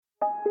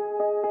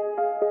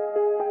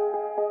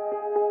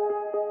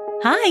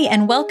Hi,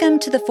 and welcome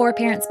to the For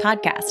Parents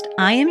Podcast.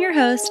 I am your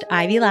host,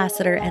 Ivy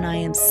Lassiter, and I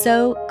am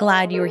so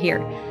glad you're here.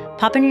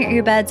 Pop in your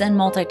earbuds and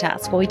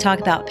multitask while we talk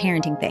about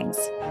parenting things,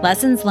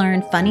 lessons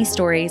learned, funny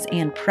stories,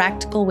 and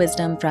practical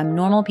wisdom from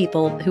normal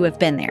people who have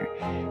been there.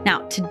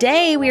 Now,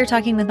 today we are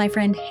talking with my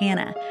friend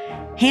Hannah.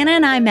 Hannah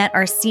and I met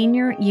our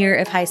senior year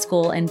of high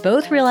school and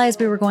both realized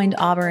we were going to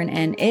Auburn,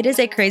 and it is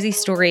a crazy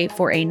story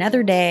for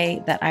another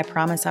day that I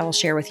promise I will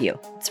share with you.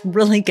 It's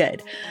really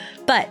good.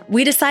 But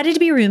we decided to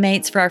be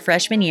roommates for our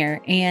freshman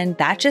year, and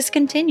that just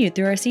continued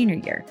through our senior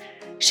year.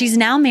 She's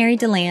now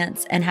married to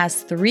Lance and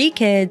has 3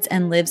 kids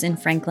and lives in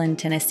Franklin,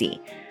 Tennessee.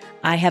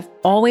 I have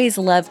always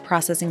loved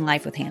processing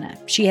life with Hannah.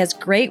 She has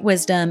great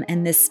wisdom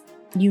and this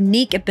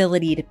unique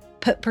ability to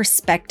put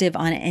perspective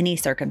on any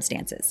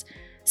circumstances.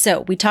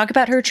 So we talk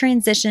about her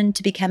transition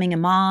to becoming a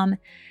mom,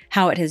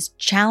 how it is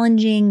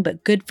challenging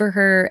but good for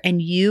her, and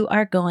you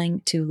are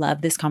going to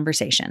love this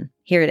conversation.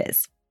 Here it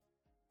is.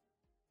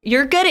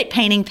 You're good at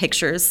painting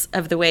pictures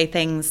of the way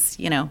things,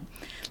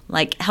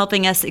 like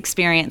helping us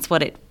experience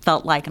what it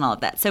felt like and all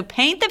of that. So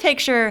paint the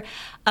picture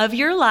of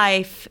your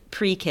life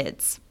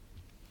pre-kids.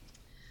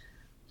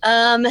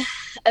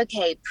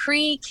 Okay,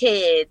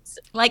 pre-kids.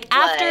 Like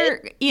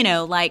after,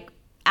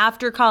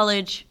 after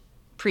college,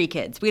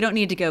 pre-kids. We don't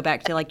need to go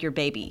back to like your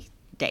baby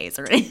days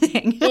or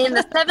anything. In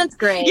the 7th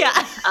grade.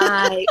 Yeah.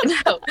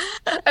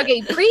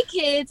 Okay,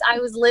 pre-kids, I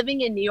was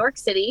living in New York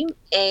City,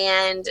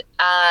 and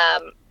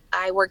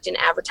I worked in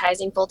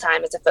advertising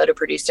full-time as a photo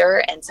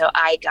producer. And so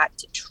I got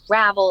to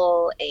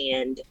travel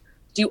and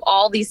do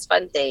all these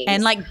fun things.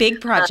 And like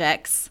big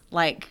projects,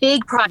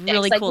 big projects.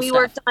 Really like cool we stuff.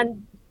 worked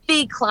on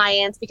big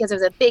clients because it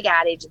was a big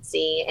ad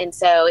agency. And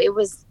so it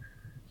was,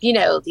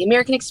 the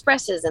American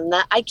Expresses and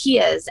the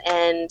IKEAs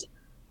and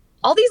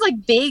all these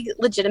like big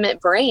legitimate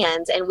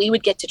brands. And we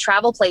would get to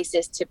travel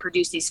places to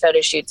produce these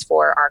photo shoots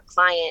for our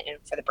client and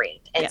for the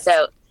brand. And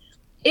so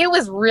it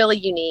was really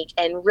unique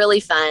and really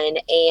fun.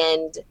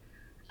 And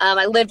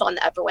I lived on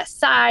the Upper West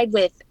Side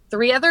with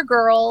 3 other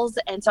girls.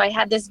 And so I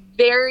had this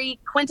very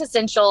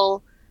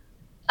quintessential,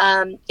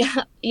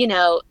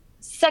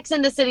 Sex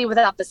in the City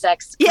without the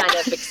sex kind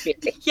of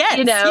experience.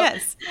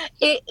 Yes.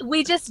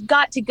 We just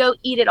got to go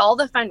eat at all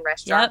the fun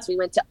restaurants. Yep. We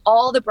went to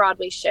all the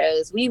Broadway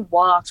shows. We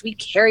walked. We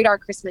carried our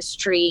Christmas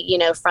tree,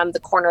 from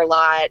the corner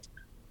lot.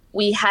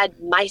 We had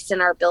mice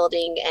in our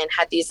building and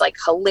had these like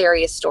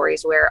hilarious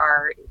stories where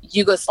our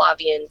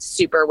Yugoslavian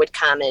super would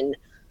come and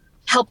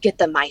help get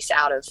the mice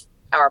out of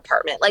our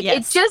apartment.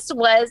 It just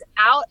was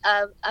out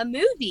of a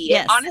movie.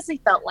 Yes. It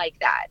honestly felt like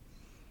that.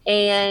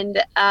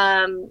 And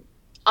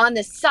on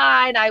the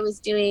side, I was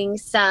doing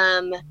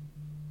some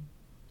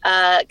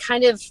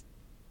kind of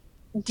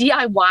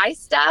DIY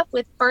stuff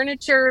with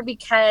furniture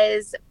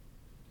because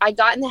I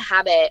got in the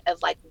habit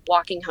of like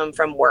walking home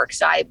from work.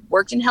 So I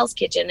worked in Hell's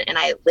Kitchen and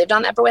I lived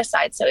on the Upper West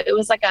Side. So it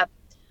was like a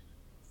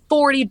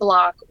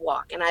 40-block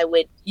walk, and I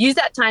would use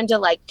that time to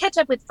like catch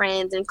up with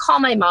friends and call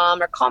my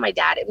mom or call my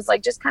dad. It was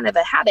like just kind of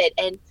a habit.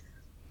 And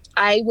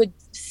I would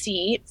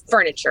see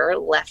furniture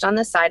left on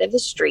the side of the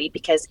street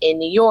because in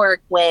New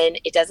York, when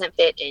it doesn't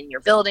fit in your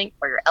building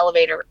or your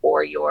elevator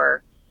or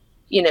your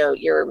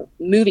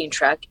moving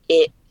truck,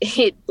 it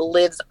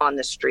lives on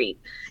the street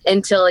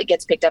until it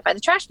gets picked up by the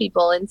trash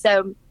people. And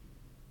so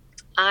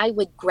I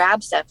would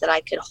grab stuff that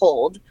I could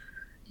hold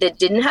that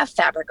didn't have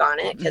fabric on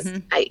it because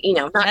I'm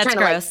not That's trying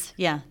gross.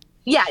 to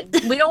yeah,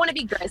 we don't want to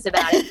be gross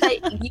about it,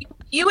 but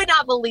you would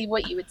not believe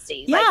what you would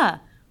see. Yeah. Like,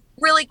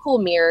 really cool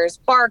mirrors,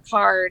 bar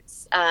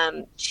carts,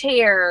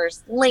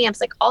 chairs, lamps,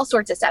 like all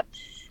sorts of stuff.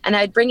 And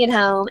I would bring it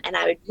home and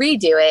I would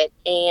redo it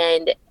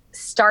and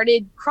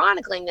started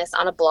chronicling this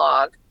on a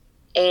blog.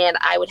 And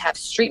I would have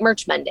Street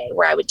Merch Monday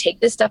where I would take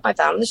this stuff I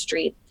found on the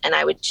street and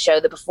I would show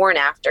the before and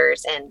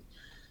afters and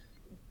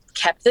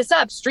kept this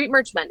up. Street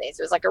Merch Mondays.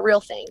 It was like a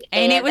real thing.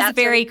 And it was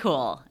very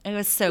cool. It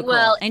was so cool.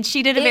 Well, and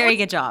she did a very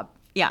good job.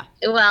 Yeah.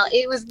 Well,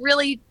 it was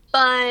really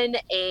fun.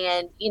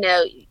 And,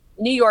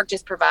 New York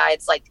just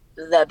provides like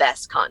the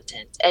best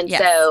content. And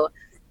so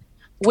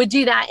would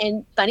do that.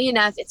 And funny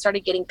enough, it started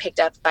getting picked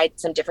up by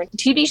some different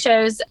TV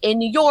shows in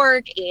New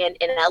York and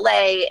in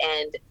LA.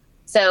 And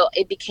so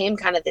it became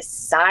kind of this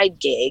side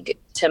gig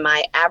to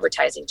my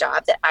advertising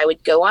job that I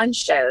would go on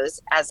shows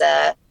as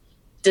a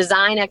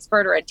design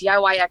expert or a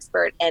DIY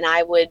expert. And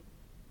I would,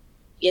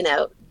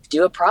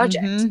 do a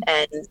project. Mm-hmm.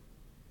 And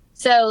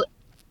so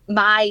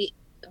my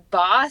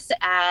boss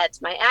at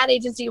my ad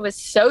agency was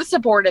so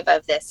supportive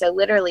of this. So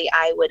literally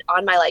I would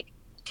on my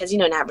because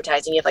in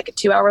advertising you have like a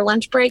 2-hour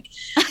lunch break.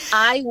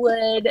 That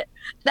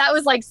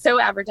was like so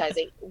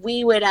advertising.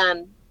 I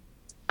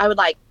would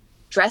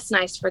dress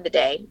nice for the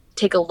day,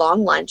 take a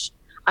long lunch.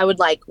 I would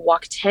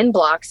walk 10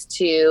 blocks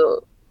to,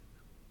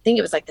 I think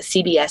it was the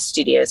CBS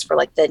studios for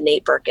the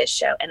Nate Berkus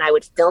show. And I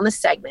would film a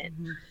segment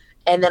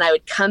and then I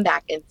would come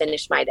back and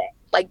finish my day.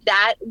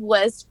 That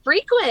was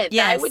frequent.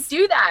 Yes. I would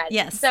do that.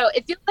 Yes. So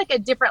it feels like a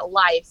different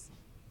life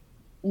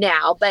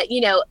now. But,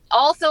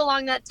 also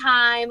along that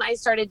time, I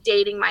started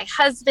dating my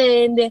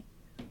husband.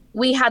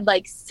 We had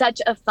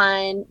such a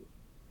fun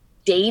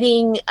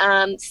dating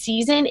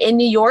season in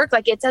New York.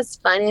 Like, it's as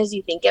fun as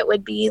you think it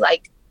would be.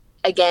 Like,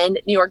 again,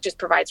 New York just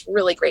provides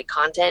really great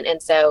content.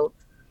 And so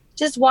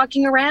just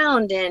walking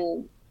around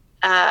and,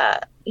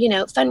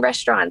 fun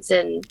restaurants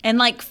and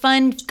like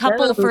fun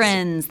couple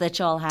friends that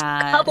y'all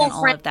had and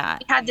all of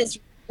that. We had this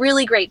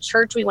really great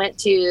church we went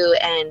to,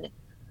 and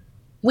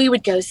we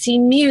would go see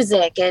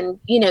music and,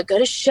 go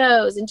to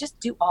shows and just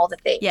do all the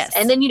things. Yes.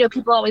 And then,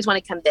 people always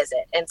want to come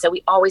visit. And so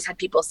we always had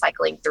people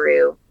cycling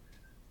through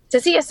to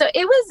see us. So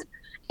it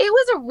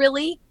was a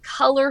really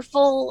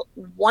colorful,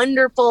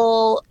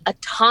 wonderful,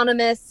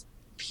 autonomous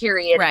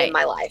period in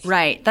my life.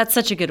 Right. That's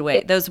such a good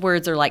way. Those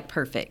words are like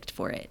perfect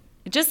for it.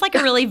 Just like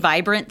a really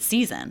vibrant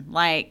season.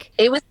 Like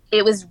it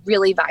was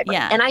really vibrant.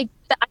 Yeah. And I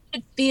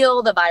could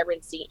feel the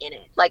vibrancy in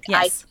it. Like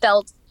I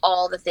felt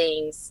all the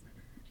things.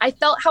 I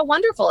felt how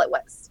wonderful it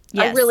was.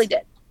 Yes. I really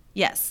did.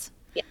 Yes.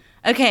 Yeah.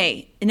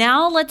 Okay.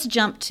 Now let's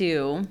jump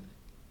to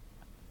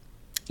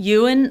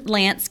you and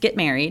Lance get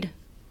married.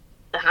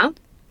 Uh-huh.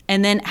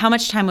 And then how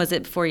much time was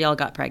it before y'all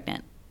got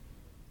pregnant?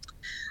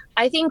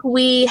 I think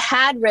we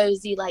had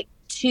Rosie like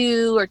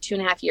 2 or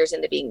 2.5 years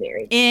into being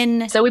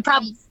married. So we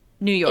probably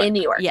New York. In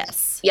New York.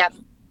 Yes. Yep.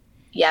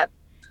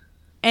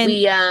 And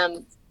we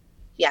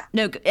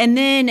No. And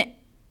then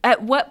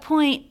at what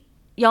point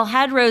y'all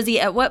had Rosie?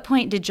 At what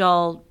point did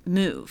y'all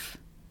move?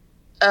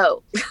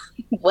 Oh,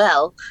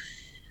 well,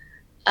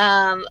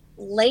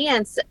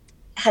 Lance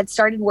had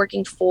started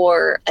working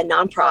for a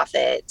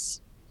nonprofit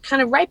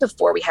kind of right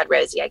before we had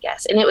Rosie, I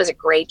guess. And it was a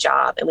great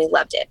job and we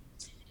loved it.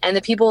 And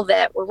the people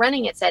that were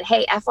running it said,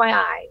 hey,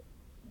 FYI,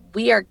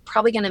 we are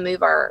probably going to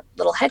move our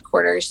little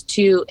headquarters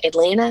to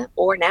Atlanta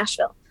or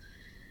Nashville.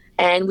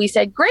 And we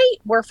said, great,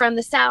 we're from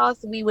the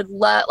South. We would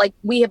love, like,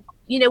 we have,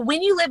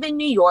 when you live in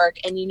New York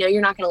and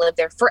you're not going to live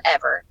there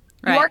forever,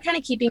 you are kind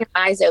of keeping your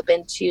eyes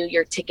open to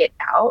your ticket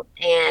out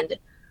and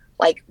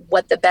like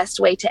what the best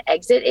way to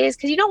exit is.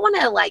 Cause you don't want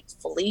to like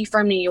flee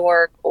from New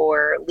York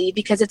or leave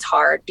because it's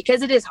hard,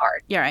 because it is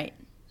hard. You're right.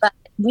 But,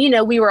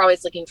 we were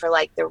always looking for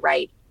like the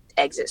right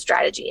exit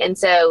strategy. And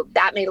so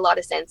that made a lot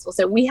of sense. Well,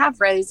 so we have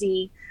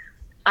Rosie.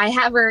 I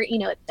have her,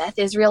 at Beth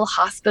Israel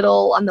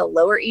Hospital on the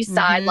Lower East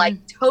Side, like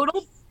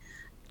total.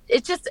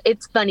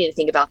 It's funny to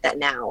think about that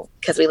now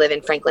because we live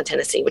in Franklin,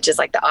 Tennessee, which is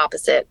like the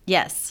opposite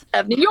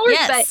of New York.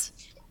 Yes. But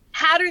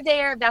had her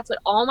there. That's what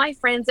all my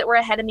friends that were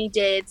ahead of me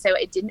did. So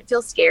it didn't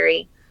feel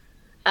scary.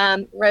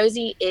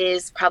 Rosie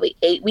is probably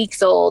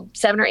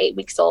 7 or 8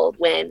 weeks old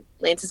when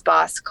Lance's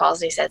boss calls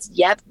and he says,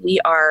 yep, we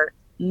are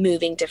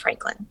moving to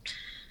Franklin.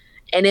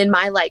 And in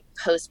my like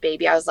post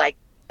baby, I was like,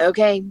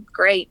 okay,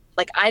 great.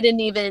 Like I didn't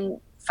even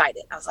fight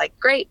it. I was like,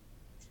 great.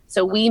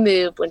 So we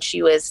moved when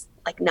she was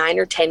like 9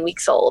 or 10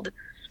 weeks old.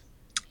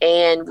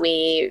 And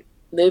we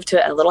moved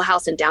to a little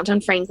house in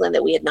downtown Franklin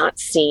that we had not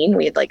seen.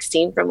 We had like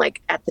seen from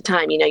like at the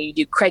time, you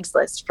do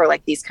Craigslist for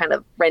like these kind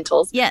of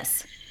rentals.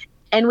 Yes.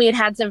 And we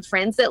had some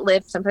friends of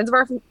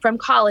ours from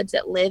college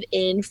that live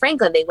in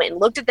Franklin. They went and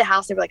looked at the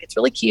house. They were like, it's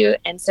really cute.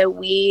 And so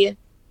we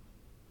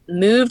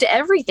moved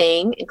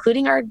everything,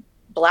 including our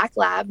black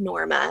lab,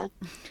 Norma,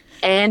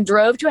 and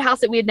drove to a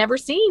house that we had never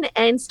seen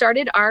and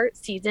started our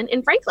season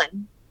in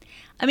Franklin.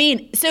 I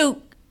mean,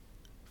 so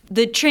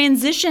the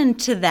transition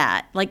to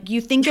that, like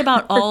you think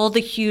about all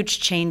the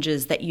huge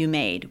changes that you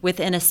made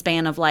within a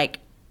span of like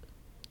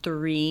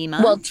 3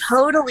 months. Well,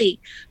 totally.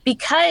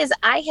 Because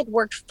I had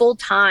worked full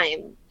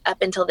time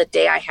up until the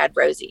day I had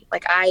Rosie.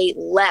 Like I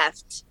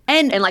left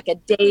and like a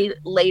day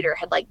later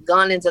had like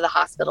gone into the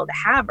hospital to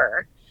have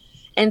her.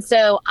 And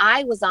so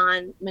I was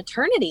on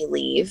maternity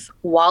leave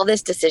while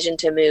this decision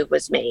to move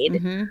was made.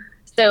 Mm-hmm.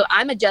 So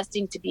I'm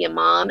adjusting to be a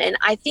mom. And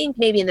I think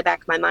maybe in the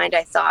back of my mind,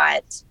 I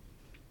thought,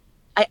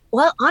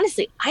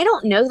 honestly, I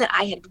don't know that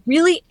I had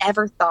really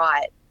ever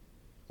thought,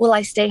 will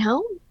I stay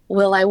home?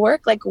 Will I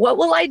work? Like, what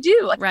will I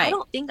do? Like, right. I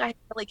don't think I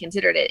really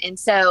considered it. And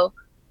so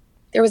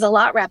there was a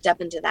lot wrapped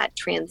up into that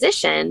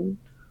transition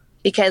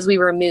because we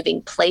were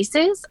moving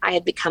places. I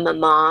had become a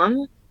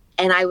mom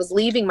and I was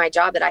leaving my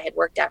job that I had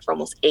worked at for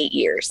almost 8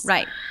 years.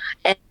 Right.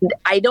 And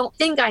I don't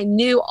think I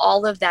knew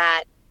all of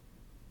that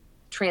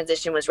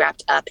transition was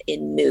wrapped up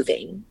in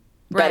moving,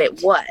 but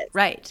it was.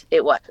 Right.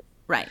 It was.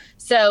 Right.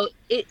 So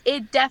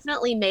it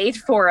definitely made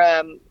for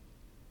I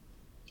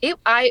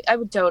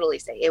would totally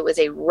say it was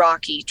a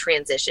rocky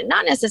transition,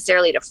 not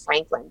necessarily to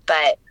Franklin,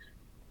 but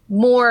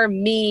more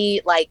me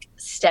like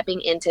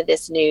stepping into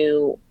this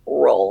new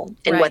role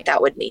and what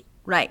that would mean.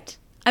 Right.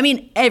 I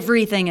mean,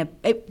 everything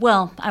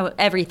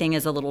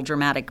is a little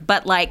dramatic,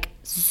 but like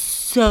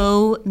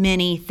so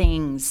many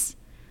things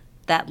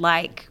that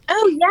like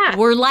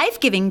were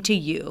life-giving to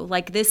you,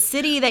 like this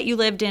city that you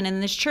lived in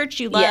and this church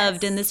you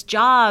loved and this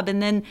job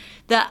and then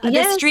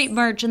the street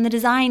merch and the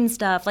design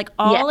stuff, like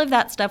all of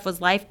that stuff was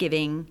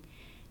life-giving.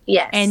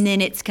 Yes. And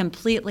then it's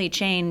completely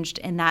changed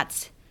and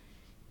that's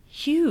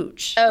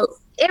huge. Oh,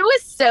 it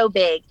was so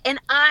big. And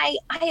I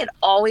had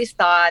always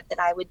thought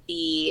that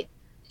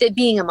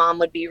being a mom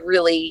would be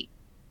really,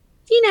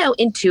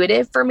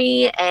 intuitive for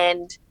me.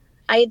 And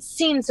I had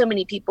seen so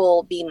many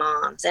people be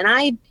moms and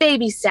I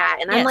babysat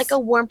and I'm like a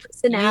warm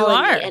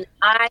personality. And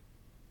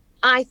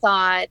I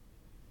thought,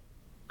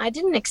 I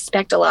didn't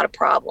expect a lot of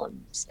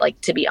problems, like,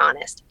 to be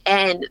honest.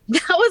 And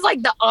that was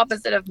like the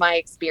opposite of my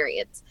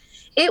experience.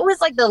 It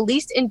was like the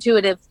least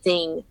intuitive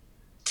thing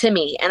to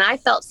me. And I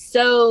felt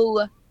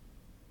so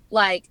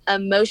like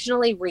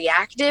emotionally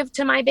reactive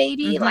to my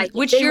baby. Like,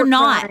 which you're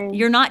not. Crying,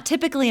 you're not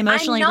typically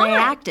emotionally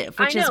reactive,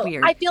 which is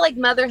weird. I feel like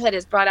motherhood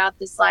has brought out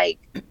this like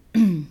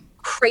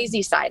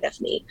crazy side of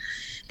me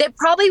that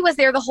probably was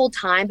there the whole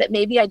time, but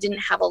maybe I didn't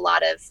have a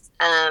lot of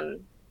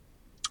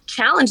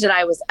challenge that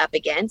I was up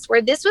against,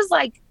 where this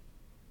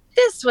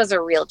was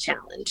a real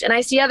challenge. And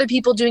I see other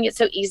people doing it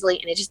so easily,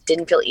 and it just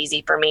didn't feel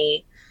easy for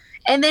me.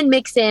 And then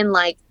mix in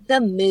like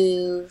the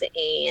move,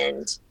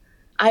 and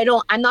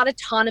I'm not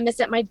autonomous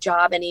at my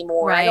job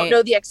anymore. Right. I don't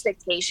know the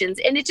expectations.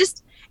 And it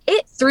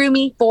threw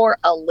me for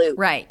a loop.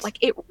 Right. Like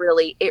it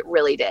really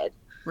did.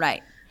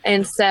 Right.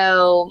 And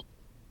so,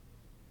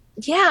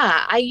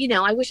 yeah,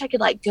 I wish I could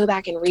like go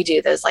back and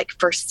redo those like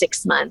first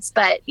 6 months,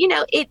 but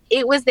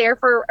it was there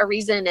for a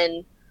reason.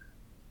 And,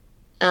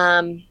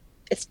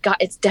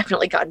 it's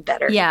definitely gotten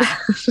better. Yeah.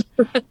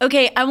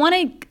 Okay. I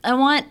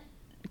want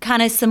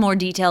kind of some more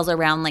details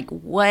around like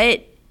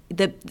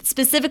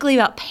specifically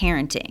about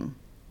parenting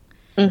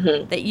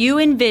that you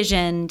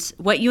envisioned,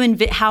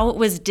 how it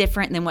was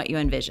different than what you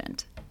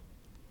envisioned.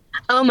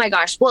 Oh my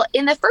gosh. Well,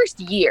 in the first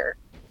year,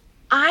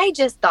 I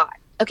just thought,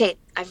 okay,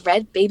 I've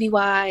read Baby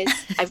Wise.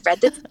 I've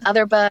read this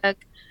other book.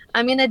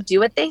 I'm going to do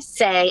what they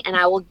say, and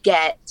I will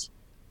get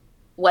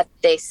what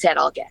they said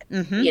I'll get.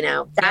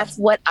 That's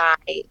what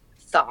I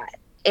thought.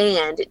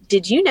 And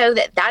did you know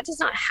that does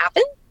not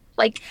happen?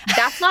 Like,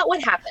 that's not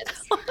what happens.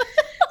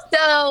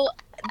 So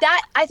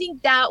I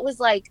think that was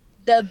like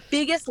the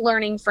biggest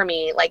learning for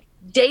me, like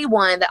day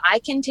one, that I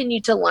continue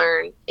to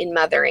learn in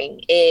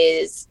mothering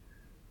is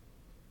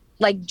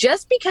like,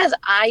 just because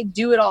I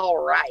do it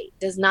all right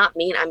does not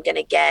mean I'm going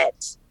to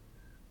get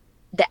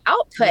the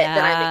output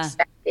that I'm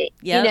expecting,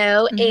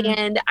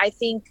 And I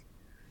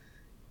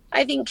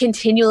think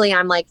continually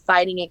I'm like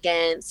fighting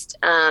against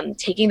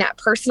taking that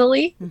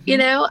personally,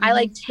 I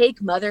like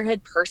take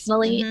motherhood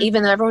personally,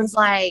 even though everyone's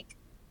like,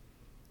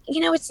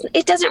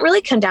 it doesn't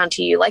really come down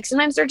to you. Like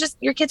sometimes they're just,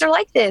 your kids are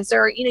like this,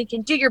 or, you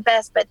can do your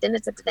best, but then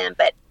it's up to them.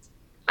 But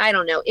I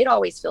don't know. It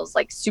always feels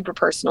like super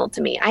personal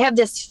to me. I have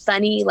this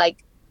funny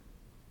like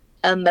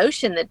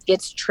emotion that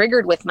gets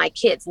triggered with my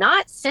kids,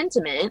 not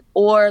sentiment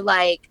or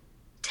like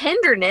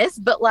tenderness,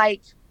 but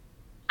like,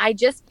 I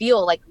just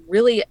feel like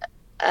really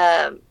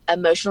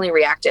emotionally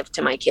reactive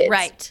to my kids.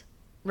 Right.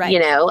 Right.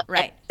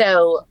 And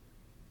so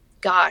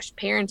gosh,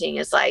 parenting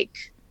is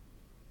like,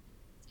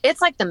 it's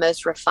like the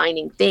most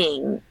refining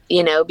thing,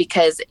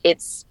 because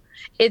it's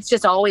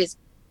just always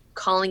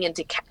calling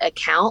into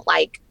account,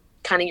 like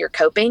kind of your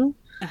coping.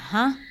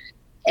 And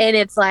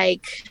it's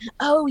like,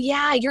 oh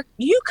yeah,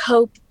 you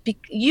cope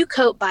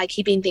by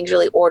keeping things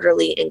really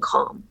orderly and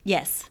calm.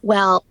 Yes.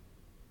 Well,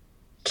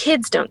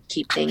 kids don't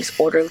keep things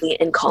orderly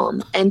and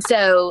calm. And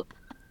so,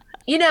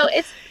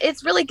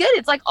 it's really good.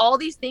 It's like all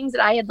these things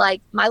that I had,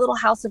 like my little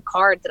house of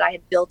cards that I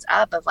had built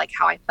up of like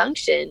how I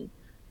function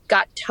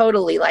got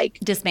totally like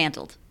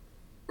dismantled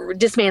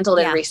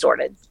and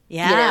resorted.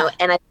 Yeah.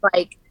 And it's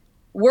like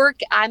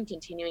I'm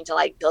continuing to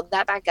like build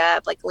that back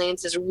up. Like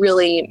Lance is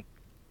really,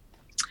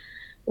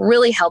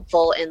 really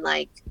helpful in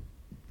like,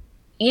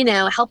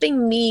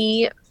 helping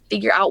me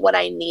figure out what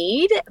I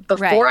need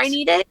before I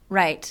need it.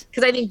 Right.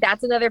 Because I think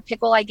that's another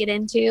pickle I get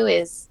into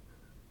is,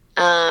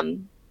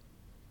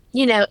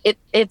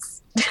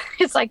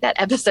 it's like that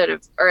episode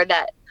or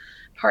that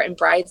part in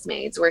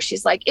Bridesmaids where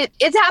she's like,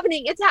 it's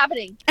happening.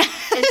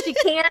 And she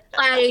can't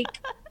like,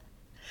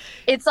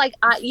 it's like,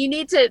 you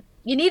need to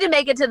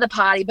make it to the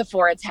potty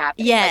before it's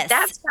happening. Yes. Like,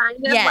 that's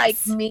kind of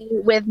like me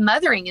with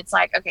mothering. It's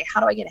like, okay, how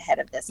do I get ahead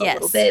of this a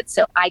little bit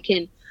so I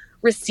can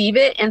receive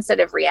it instead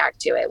of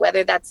react to it?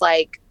 Whether that's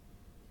like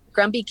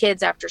grumpy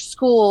kids after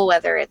school,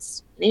 whether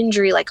it's an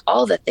injury, like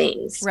all the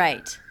things.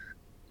 Right.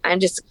 I'm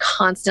just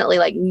constantly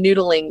like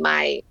noodling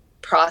my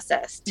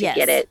process to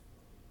get it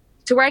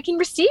to where I can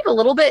receive a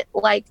little bit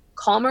like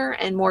calmer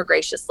and more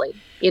graciously,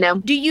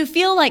 Do you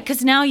feel like,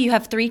 because now you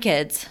have 3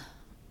 kids,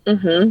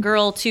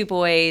 girl, 2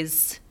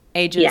 boys,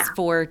 ages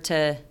 4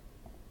 to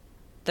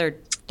third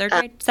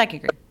grade, second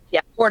grade.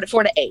 Yeah. 4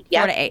 to 8.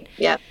 Yeah. 4 to 8.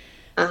 Yeah.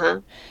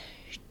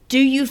 Do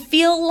you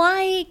feel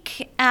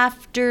like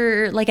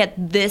after, like at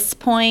this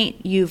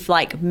point, you've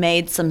like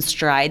made some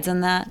strides in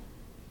that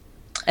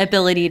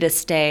ability to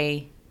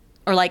stay,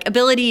 or like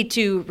ability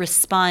to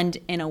respond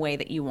in a way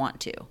that you want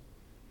to?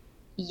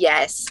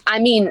 Yes. I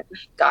mean,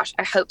 gosh,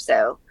 I hope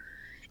so.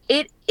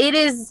 It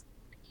is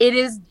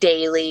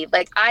daily.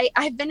 Like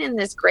I've been in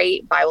this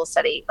great Bible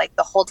study, like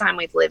the whole time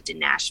we've lived in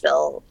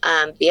Nashville,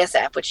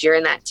 BSF, which you're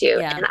in that too.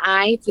 Yeah. And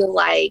I feel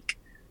like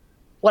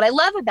what I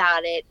love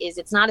about it is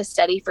it's not a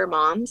study for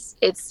moms.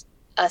 It's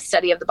a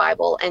study of the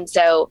Bible. And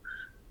so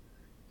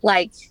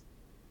like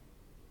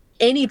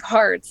any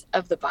parts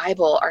of the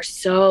Bible are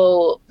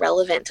so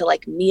relevant to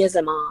like me as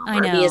a mom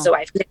or me as a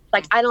wife.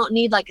 Like I don't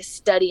need like a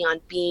study on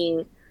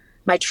being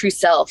my true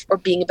self or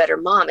being a better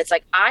mom. It's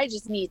like, I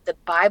just need the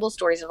Bible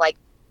stories of like,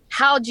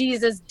 how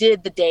Jesus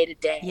did the day to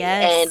day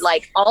and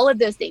like all of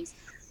those things.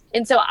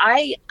 And so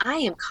I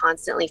am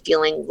constantly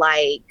feeling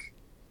like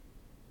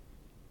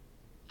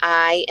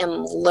I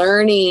am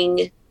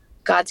learning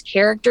God's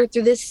character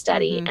through this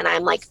study. And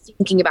I'm like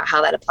thinking about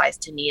how that applies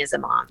to me as a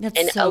mom.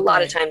 That's so a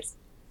lot of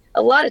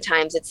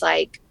times it's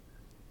like,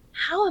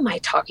 how am I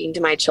talking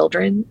to my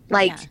children?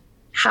 Like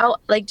how,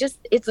 like, just,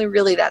 it's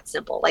really that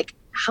simple. Like,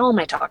 how am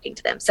I talking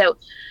to them? So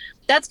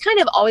that's kind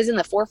of always in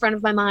the forefront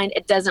of my mind.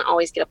 It doesn't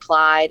always get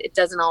applied. It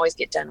doesn't always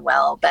get done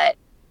well, but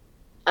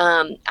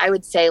I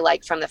would say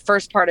like from the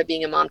first part of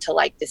being a mom to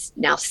like this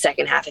now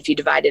second half, if you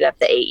divided up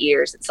the 8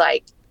 years, it's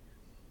like,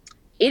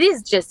 it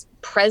is just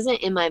present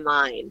in my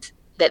mind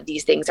that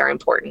these things are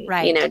important,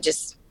 you know,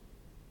 just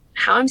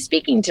how I'm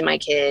speaking to my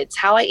kids,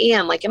 how I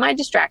am, like, am I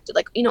distracted?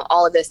 Like, you know,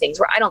 all of those things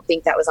where I don't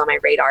think that was on my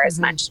radar as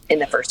much in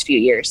the first few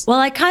years. Well,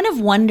 I kind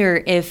of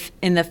wonder if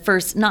in the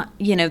first, not,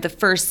 you know, the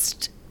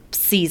first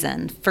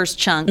season, first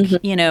chunk,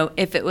 you know,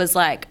 if it was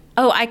like,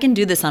 oh, I can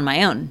do this on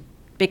my own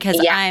because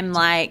I'm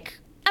like,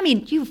 I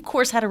mean, you of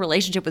course had a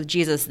relationship with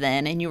Jesus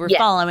then and you were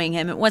following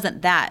him. It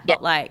wasn't that,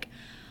 but like,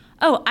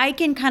 oh, I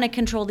can kind of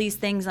control these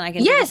things and I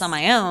can do this on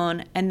my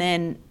own. And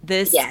then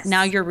this,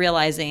 now you're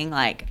realizing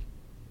like,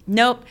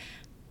 nope,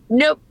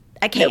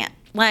 I can't.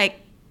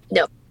 Like,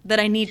 that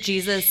I need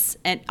Jesus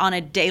and on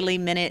a daily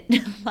minute,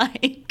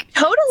 like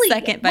totally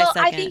second by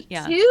second. I think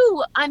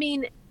too, I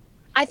mean,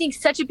 I think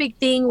such a big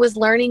thing was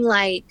learning,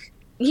 like,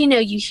 you know,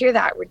 you hear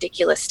that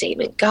ridiculous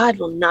statement, God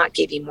will not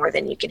give you more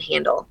than you can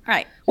handle.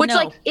 Right. Which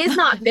like is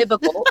not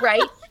biblical,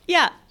 right?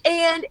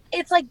 And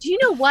it's like, do you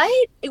know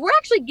what? We're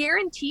actually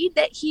guaranteed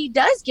that he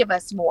does give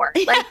us more.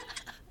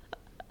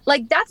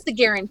 Like that's the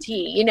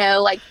guarantee, you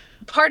know, like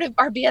part of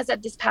our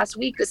BSF this past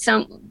week was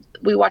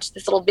we watched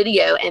this little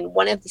video and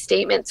one of the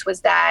statements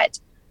was that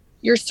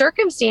your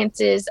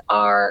circumstances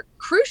are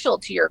crucial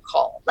to your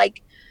call.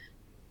 Like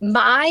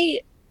my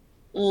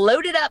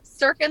loaded up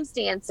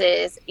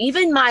circumstances,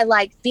 even my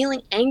like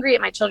feeling angry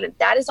at my children,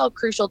 that is all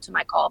crucial to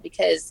my call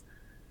because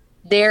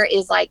there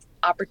is like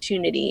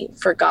opportunity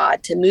for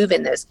God to move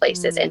in those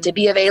places and to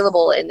be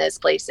available in those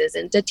places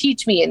and to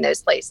teach me in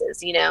those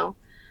places, you know?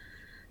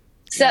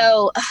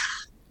 So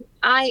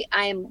I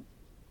am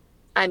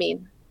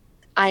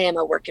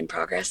a work in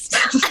progress,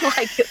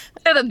 like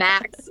to the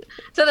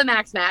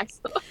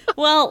max.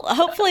 Well,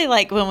 hopefully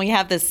like when we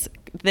have this,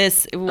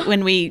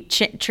 when we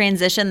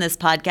transition this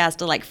podcast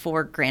to like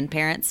 4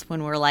 grandparents,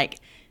 when we're like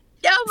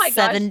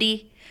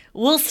 70,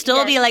 we'll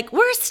still be like,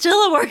 we're still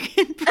a work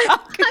in progress.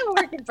 I'm a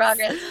work in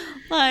progress.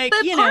 Like,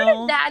 but part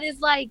of that is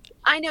like,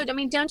 I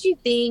mean, don't you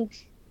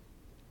think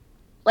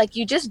like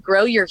you just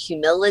grow your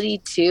humility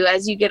too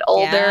as you get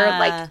older?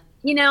 Like,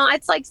 you know,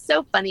 it's like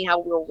so funny how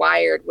we're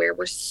wired where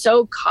we're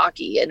so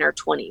cocky in our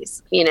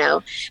 20s, you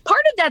know,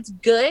 part of that's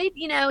good.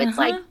 You know, it's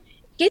like,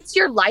 gets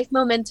your life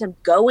momentum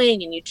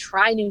going and you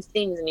try new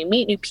things and you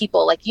meet new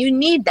people. Like you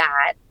need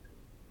that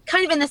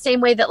kind of in the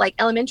same way that like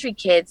elementary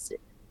kids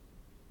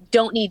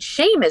don't need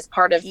shame as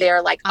part of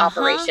their like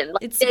operation.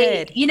 Like, it's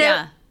good. You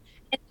know,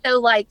 and so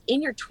like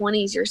in your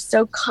 20s, you're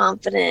so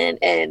confident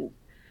and,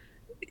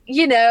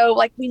 you know,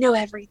 like we know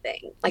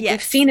everything, like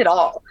we've seen it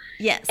all.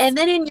 And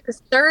then in your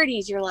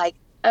 30s, you're like,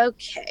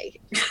 okay,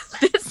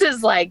 this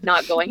is like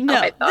not going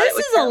how I thought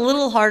this is a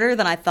little harder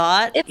than I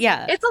thought.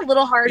 It's a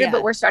little harder,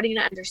 but we're starting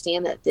to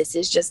understand that this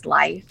is just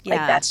life. Like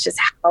that's just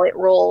how it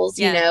rolls.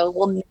 You know,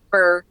 we'll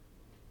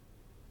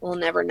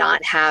never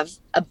not have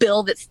a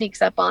bill that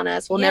sneaks up on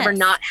us. We'll never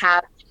not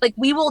have, like,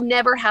 we will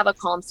never have a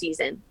calm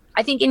season.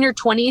 I think in your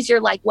 20s,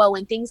 you're like, well,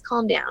 when things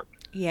calm down.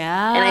 And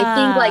I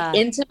think like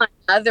into my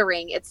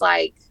mothering, it's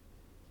like,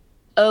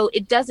 oh,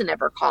 it doesn't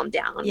ever calm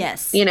down.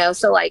 You know,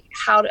 so like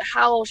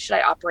how should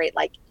I operate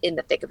like in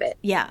the thick of it?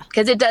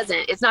 Because it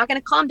doesn't. It's not going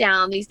to calm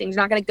down. These things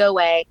are not going to go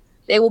away.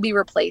 They will be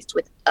replaced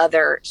with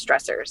other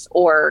stressors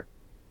or,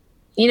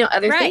 you know,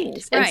 other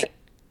things. And so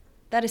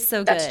that is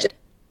so that's good. Just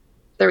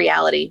the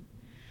reality.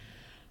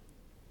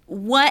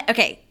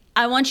 Okay,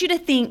 I want you to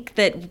think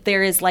that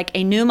there is like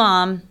a new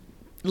mom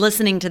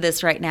listening to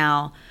this right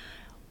now.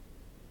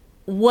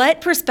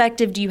 What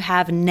perspective do you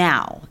have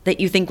now that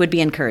you think would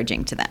be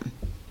encouraging to them?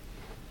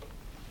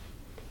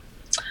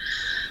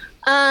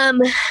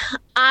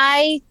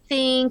 I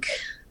think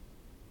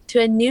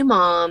to a new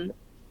mom,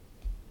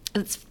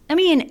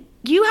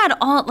 you had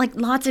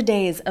lots of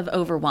days of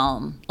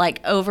overwhelmed,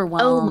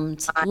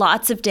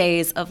 lots of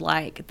days of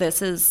like,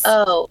 this is,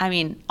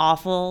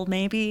 awful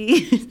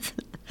maybe.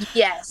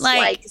 Yes.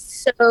 Like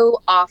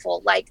so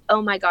awful. Like,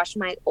 oh my gosh,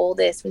 my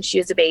oldest, when she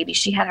was a baby,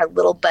 she had her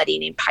little buddy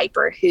named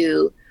Piper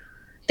who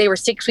they were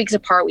 6 weeks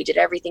apart. We did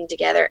everything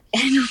together.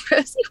 And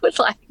Rosie would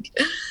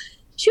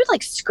she would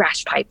like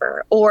scratch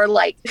Piper or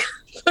like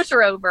push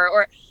her over,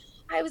 or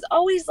I was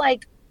always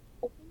like,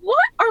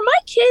 what are my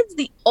kids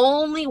the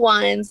only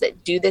ones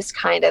that do this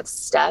kind of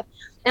stuff?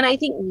 And I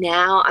think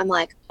now I'm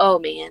like, oh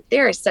man,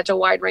 there is such a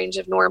wide range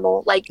of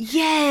normal. Like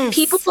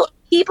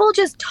people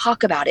just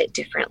talk about it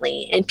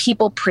differently and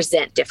people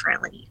present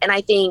differently. And I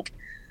think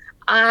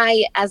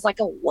I, as like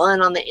a 1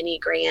 on the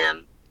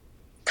Enneagram,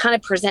 kind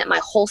of present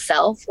my whole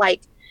self.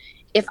 Like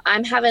if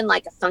I'm having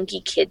like a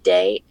funky kid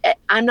day,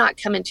 I'm not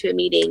coming to a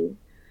meeting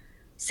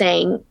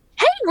saying,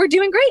 hey, we're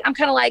doing great. I'm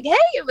kind of like, hey,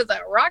 it was a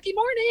rocky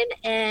morning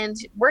and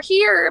we're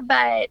here,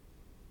 but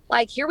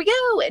like, here we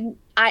go. And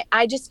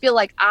I just feel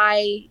like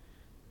I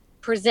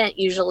present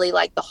usually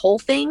like the whole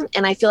thing.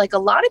 And I feel like a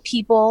lot of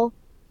people,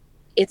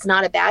 it's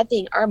not a bad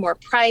thing, are more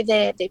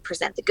private. They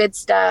present the good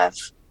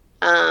stuff.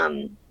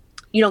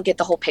 You don't get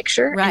the whole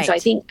picture. Right. And so I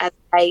think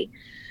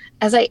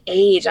as I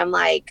age, I'm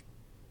like,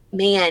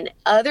 man,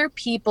 other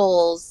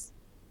people's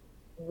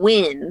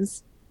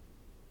wins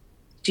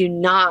do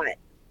not,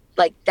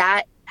 like,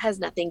 that has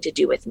nothing to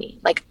do with me.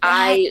 Like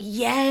I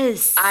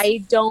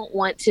don't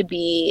want to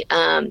be,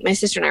 my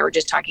sister and I were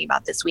just talking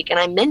about this week, and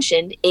I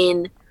mentioned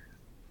in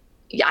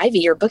Ivy,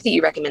 your book that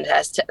you recommended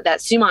us, that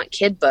Sumont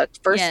Kid book,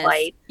 First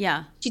Light.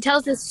 Yeah. She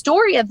tells this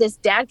story of this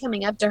dad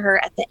coming up to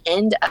her at the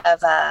end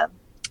of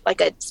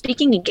like a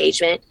speaking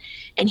engagement,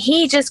 and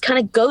he just kind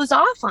of goes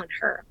off on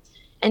her.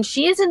 And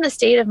she is in the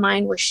state of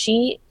mind where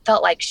she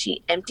felt like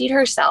she emptied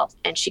herself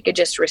and she could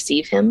just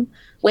receive him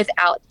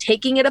without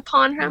taking it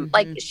upon him.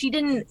 Like she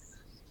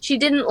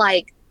didn't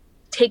like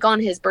take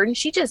on his burden.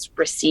 She just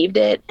received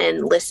it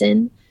and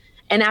listened.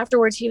 And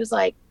afterwards he was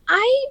like,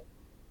 I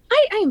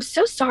am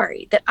so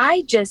sorry that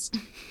I just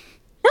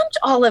dumped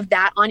all of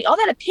that on you, all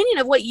that opinion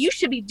of what you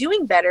should be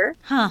doing better.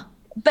 Huh.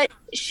 But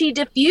she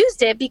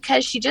diffused it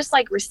because she just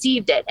like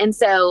received it. And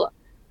so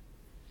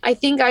I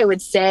think I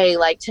would say,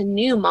 like, to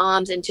new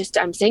moms, and just,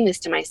 I'm saying this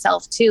to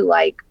myself too,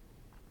 like,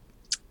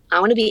 I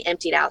want to be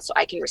emptied out so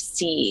I can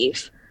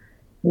receive,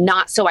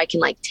 not so I can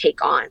like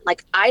take on.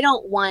 Like, I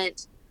don't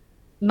want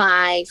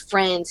my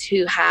friends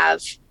who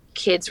have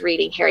kids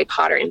reading Harry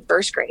Potter in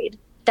first grade.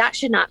 That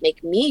should not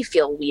make me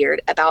feel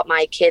weird about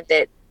my kid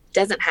that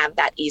doesn't have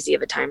that easy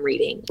of a time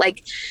reading.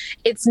 Like,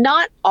 it's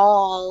not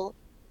all,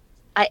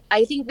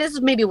 I think this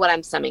is maybe what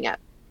I'm summing up.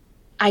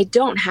 I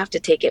don't have to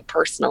take it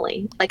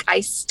personally. Like,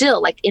 I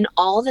still, like, in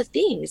all the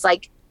things,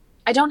 like,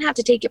 I don't have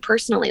to take it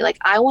personally. Like,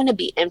 I want to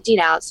be emptied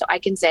out so I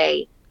can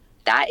say,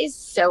 that is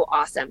so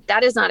awesome.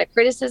 That is not a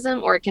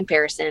criticism or a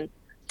comparison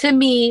to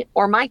me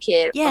or my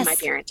kid or my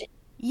parenting.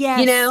 Yes.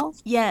 You know?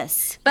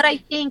 Yes. But I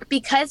think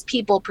because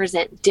people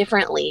present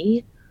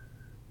differently,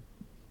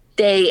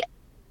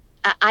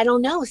 I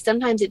don't know.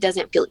 Sometimes it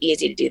doesn't feel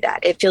easy to do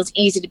that. It feels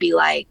easy to be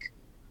like,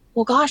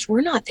 well, gosh,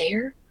 we're not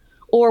there.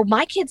 Or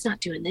my kid's not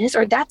doing this,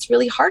 or that's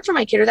really hard for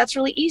my kid, or that's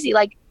really easy.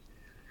 Like,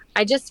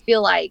 I just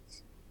feel like,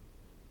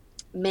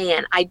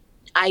 man, I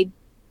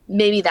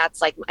maybe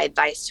that's like my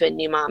advice to a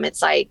new mom.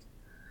 It's like,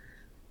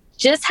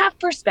 just have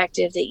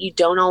perspective that you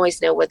don't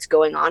always know what's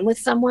going on with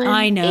someone.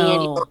 I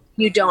know. And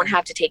you don't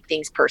have to take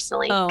things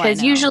personally,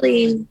 because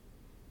usually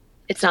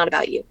it's not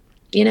about you,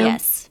 you know?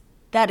 Yes.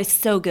 That is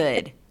so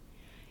good.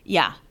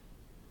 Yeah.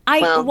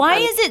 Why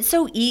is it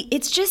so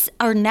it's just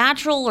our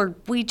natural, or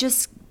we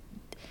just,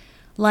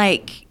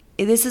 like,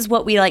 this is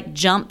what we like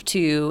jump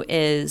to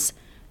is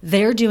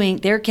their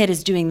kid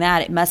is doing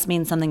that. It must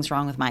mean something's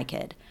wrong with my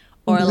kid.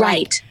 Or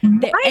right.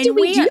 Like, why do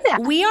we do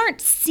that? We aren't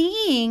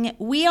seeing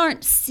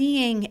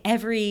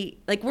every,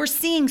 like, we're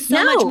seeing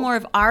so much more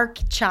of our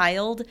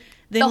child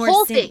than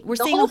we're seeing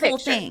the whole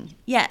thing.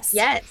 Yes.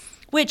 Yes.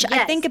 Which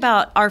I think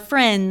about our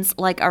friends,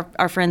 like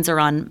our friends are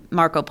on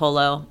Marco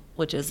Polo,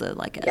 which is a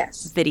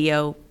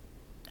video.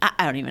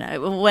 I don't even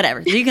know.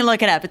 Whatever. You can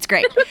look it up. It's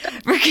great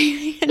for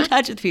keeping in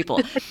touch with people.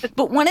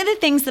 But one of the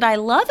things that I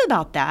love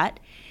about that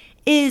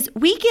is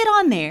we get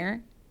on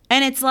there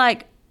and it's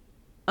like,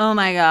 oh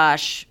my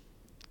gosh,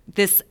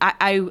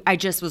 I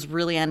just was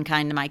really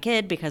unkind to my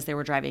kid because they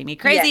were driving me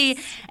crazy.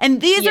 Yes.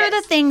 And these are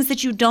the things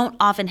that you don't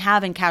often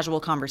have in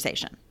casual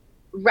conversation.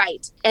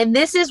 Right. And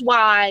this is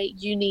why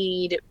you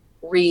need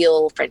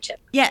real friendship.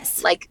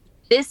 Yes. Like,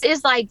 this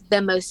is like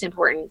the most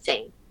important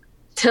thing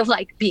to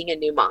like being a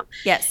new mom.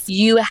 Yes.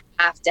 You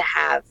have to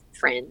have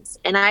friends.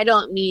 And I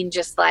don't mean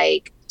just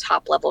like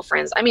top level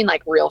friends. I mean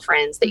like real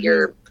friends that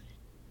you're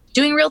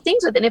doing real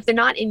things with. And if they're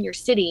not in your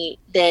city,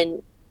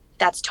 then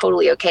that's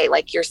totally okay.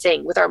 Like you're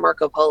saying with our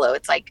Marco Polo,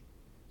 it's like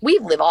we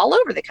live all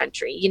over the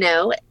country, you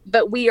know,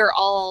 but we are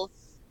all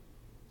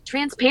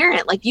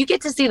transparent. Like you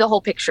get to see the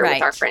whole picture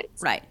with our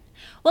friends. Right.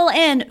 Well,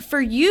 and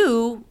for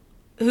you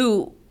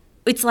who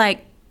it's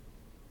like,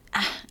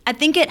 I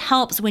think it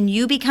helps when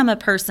you become a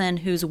person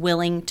who's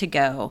willing to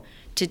go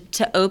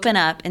to open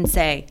up and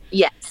say,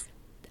 yes,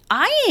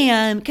 I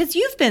am, because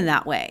you've been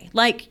that way.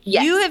 Like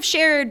you have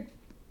shared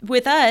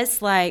with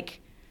us, like,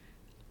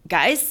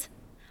 guys,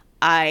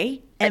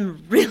 I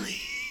am really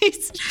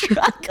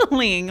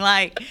struggling.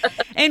 Like,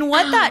 and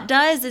what that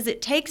does is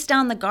it takes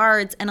down the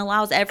guards and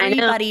allows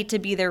everybody to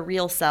be their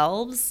real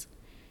selves.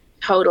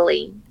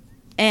 Totally.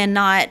 And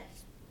not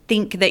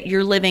think that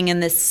you're living in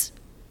this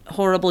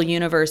horrible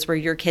universe where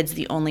your kid's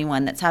the only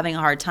one that's having a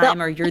hard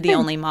time, or you're the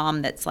only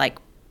mom that's like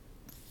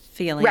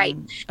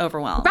feeling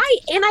overwhelmed. Right.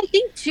 And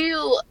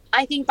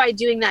I think by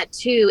doing that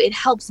too, it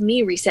helps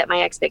me reset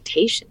my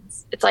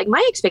expectations. It's like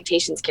my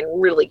expectations can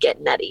really get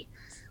nutty,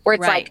 where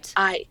it's like,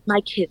 my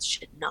kids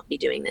should not be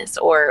doing this,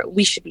 or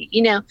we should be,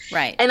 you know?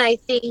 Right. And I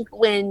think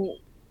when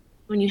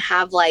you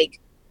have like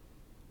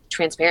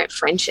transparent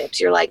friendships.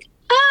 You're like,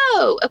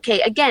 oh, okay.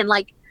 Again,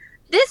 like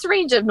this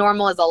range of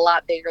normal is a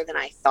lot bigger than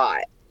I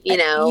thought, you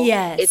know?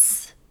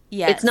 Yes.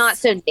 It's not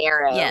so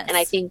narrow. Yes. And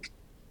I think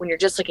when you're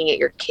just looking at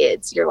your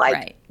kids, you're like,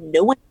 right.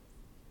 no one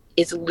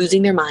is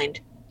losing their mind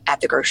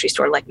at the grocery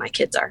store like my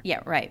kids are.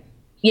 Yeah, right.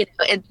 You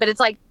know, but it's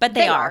like, but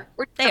they are.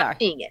 We're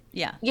seeing it.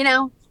 Yeah. You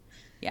know?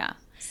 Yeah.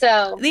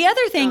 So the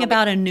other thing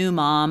about a new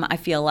mom, I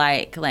feel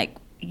like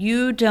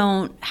you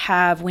don't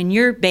have, when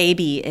your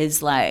baby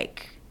is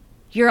like,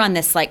 you're on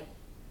this like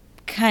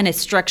kind of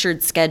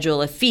structured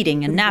schedule of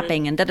feeding and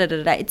napping and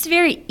da-da-da-da. It's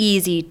very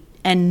easy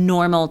and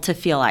normal to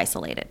feel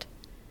isolated.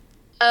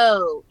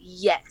 Oh,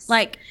 yes.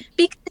 Like,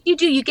 because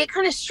you get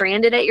kind of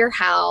stranded at your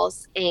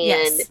house.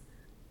 And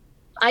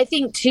I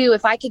think too,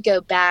 if I could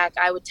go back,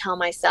 I would tell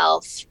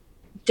myself,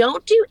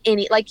 don't do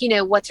any, like, you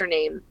know, what's her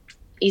name?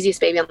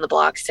 Easiest Baby on the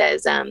Block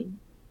says,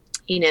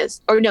 you know,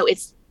 or no,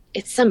 it's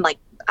some like,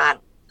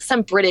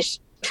 some British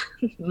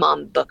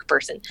mom book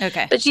person.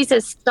 Okay. But she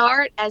says,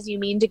 start as you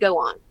mean to go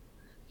on.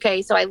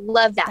 Okay. So I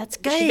love that. That's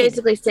good. She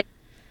basically said,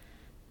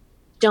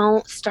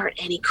 don't start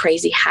any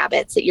crazy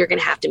habits that you're going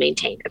to have to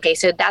maintain. Okay.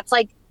 So that's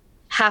like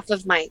half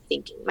of my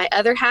thinking. My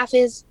other half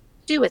is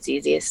do what's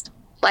easiest.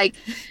 Like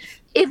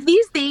if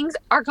these things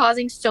are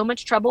causing so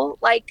much trouble,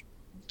 like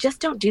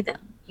just don't do them.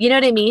 You know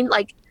what I mean?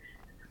 Like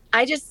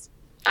I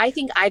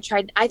think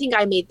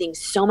I made things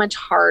so much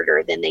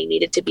harder than they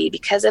needed to be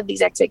because of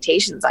these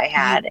expectations I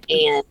had.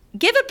 And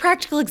give a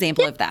practical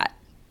example of that.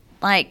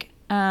 Like,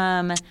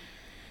 like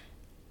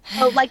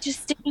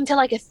just sticking to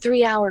like a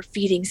 3-hour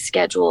feeding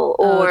schedule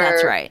or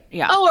that's right.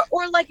 Yeah.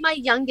 Or like my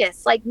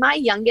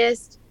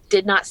youngest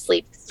did not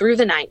sleep through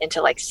the night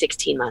until like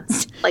 16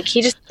 months. Like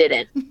he just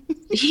didn't.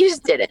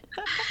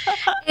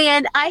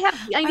 And I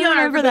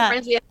remember that.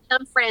 Friends, we have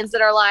some friends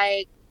that are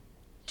like,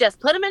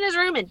 just put him in his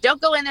room and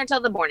don't go in there till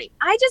the morning.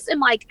 I just am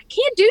like, I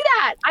can't do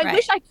that. I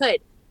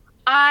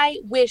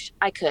wish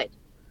I could.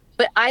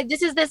 But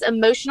this is this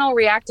emotional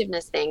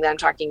reactiveness thing that I'm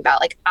talking about.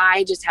 Like,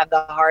 I just have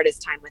the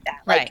hardest time with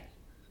that. Like, right.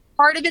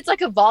 Part of it's like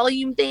a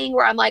volume thing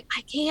where I'm like,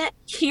 I can't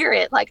hear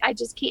it. Like, I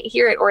just can't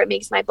hear it, or it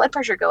makes my blood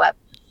pressure go up.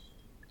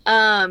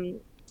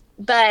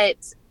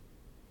 But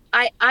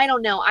I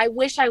don't know. I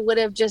wish I would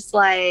have just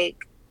like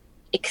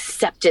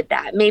accepted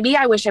that. Maybe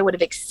I wish I would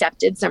have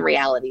accepted some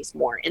realities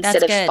more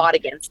instead of fought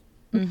against.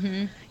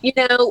 Mm-hmm. You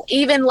know,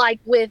 even like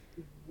with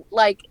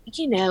like,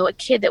 you know, a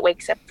kid that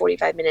wakes up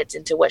 45 minutes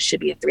into what should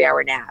be a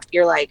 3-hour nap.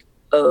 You're like,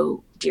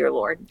 oh dear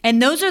Lord.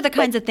 And those are the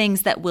kinds of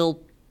things that will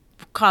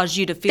cause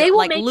you to feel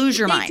like lose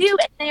your mind. They do.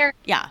 And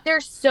they're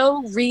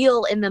so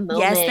real in the moment.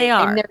 Yes, they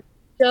are. And they're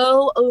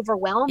so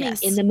overwhelming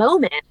in the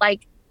moment.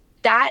 Like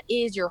that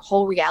is your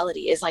whole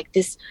reality, is like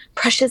this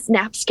precious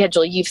nap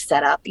schedule you've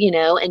set up, you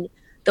know, and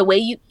the way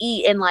you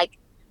eat, and like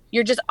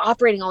you're just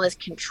operating all this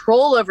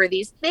control over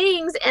these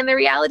things. And the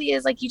reality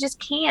is like, you just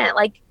can't.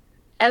 Like,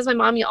 as my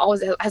mom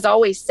has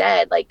always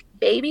said, like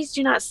babies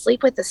do not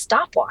sleep with a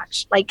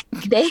stopwatch. Like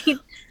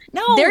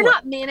they're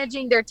not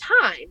managing their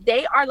time.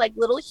 They are like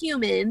little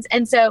humans.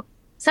 And so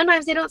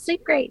sometimes they don't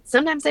sleep great.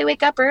 Sometimes they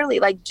wake up early,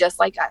 like just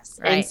like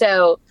us. Right. And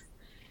so,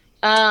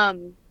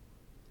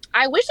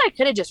 I wish I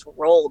could have just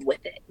rolled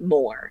with it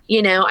more.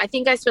 You know, I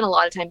think I spent a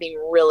lot of time being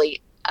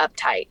really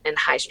uptight and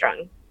high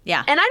strung.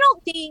 Yeah. And I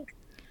don't think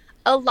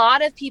a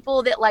lot of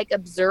people that like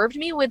observed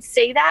me would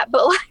say that,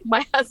 but like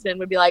my husband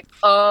would be like,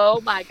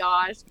 oh my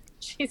gosh,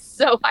 she's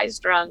so high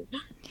strung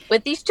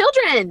with these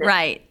children.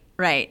 Right.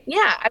 Right.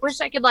 Yeah. I wish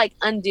I could like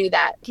undo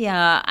that.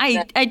 Yeah.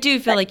 I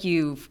do feel like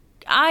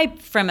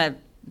from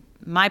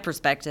my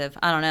perspective,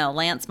 I don't know,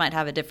 Lance might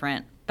have a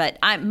different, but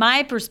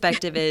my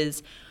perspective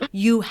is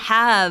you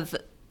have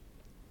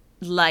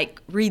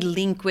like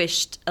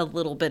relinquished a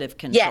little bit of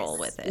control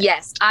with it.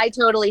 Yes. I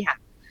totally have.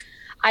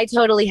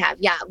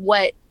 Yeah.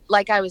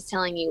 Like I was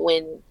telling you,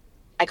 when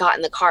I got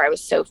in the car, I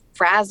was so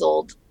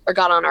frazzled, or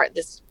got on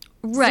this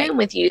Zoom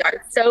with you. I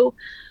was so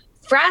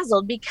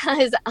frazzled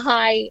because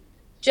I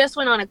just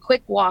went on a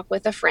quick walk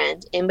with a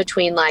friend in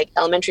between like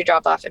elementary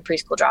drop off and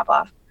preschool drop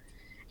off.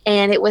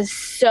 And it was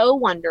so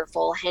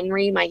wonderful.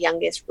 Henry, my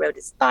youngest, rode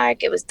his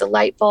bike. It was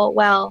delightful.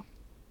 Well,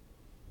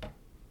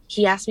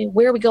 he asked me,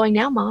 where are we going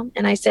now, Mom?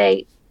 And I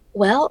say,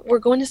 well, we're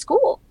going to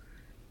school.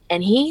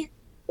 And he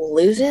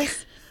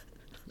loses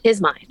his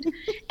mind.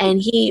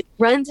 And he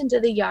runs into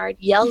the yard,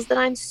 yells that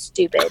I'm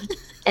stupid,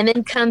 and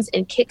then comes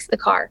and kicks the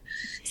car.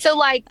 So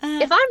like,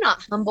 if I'm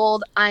not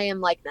humbled, I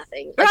am like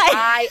nothing. Like,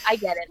 right. I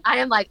get it. I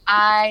am like,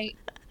 I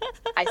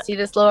see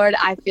this, Lord.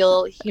 I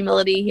feel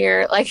humility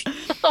here. Like,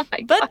 oh my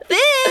God. But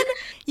then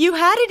you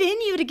had it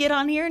in you to get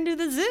on here and do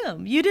the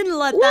Zoom. You didn't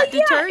let that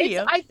deter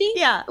you. I think,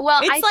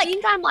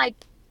 think I'm like,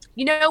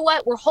 you know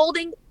what? We're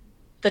holding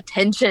the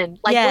tension.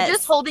 Like, we're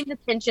just holding the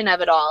tension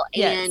of it all.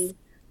 Yes.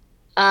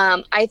 And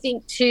I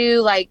think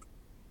too, like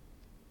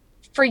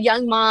for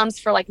young moms,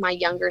 for like my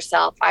younger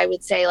self, I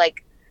would say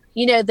like,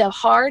 you know, the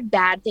hard,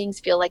 bad things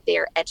feel like they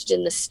are etched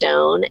in the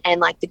stone,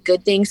 and like the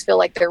good things feel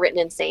like they're written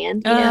in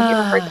sand. You know, have you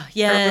ever heard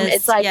that term?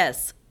 It's like,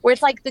 where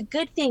it's like the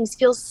good things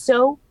feel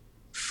so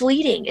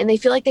fleeting and they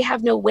feel like they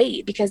have no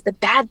weight, because the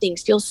bad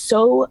things feel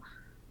so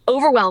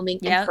overwhelming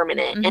and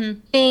permanent. Mm-hmm.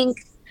 And I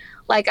think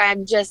like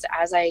I'm just,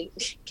 as I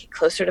get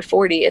closer to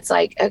 40, it's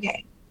like,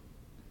 okay,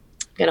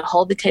 I'm going to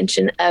hold the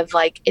tension of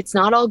like, it's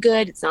not all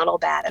good. It's not all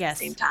bad at the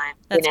same time,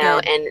 That's you know,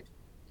 good. and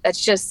that's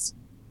just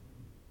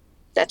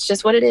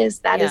what it is.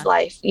 That is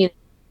life. You know,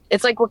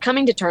 it's like we're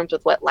coming to terms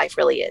with what life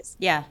really is.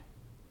 Yeah.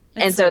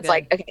 And so it's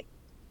like, okay,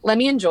 let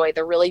me enjoy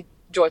the really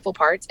joyful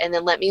parts, and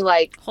then let me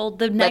like hold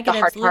the let the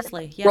hard part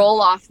loosely.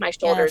 roll off my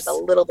shoulders a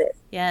little bit.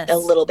 A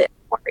little bit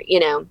more, you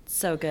know.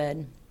 So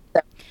good.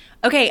 So.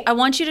 Okay, I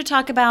want you to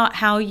talk about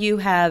how you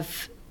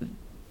have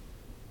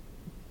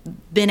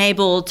been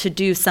able to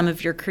do some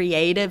of your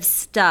creative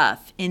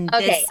stuff in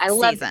this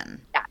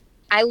season. Yeah,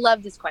 I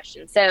love this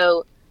question.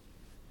 So,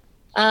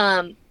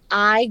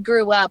 I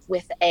grew up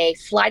with a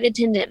flight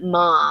attendant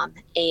mom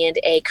and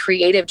a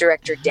creative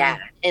director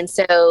dad. And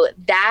so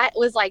that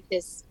was like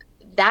this,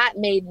 that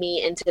made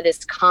me into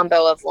this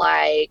combo of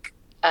like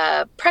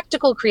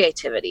practical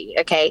creativity.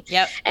 Okay.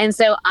 Yep. And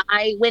so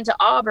I went to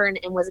Auburn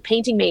and was a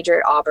painting major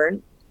at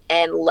Auburn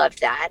and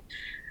loved that.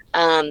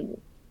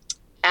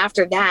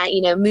 After that,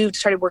 you know,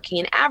 started working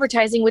in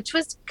advertising, which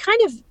was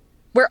kind of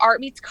where art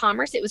meets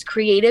commerce. It was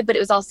creative, but it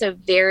was also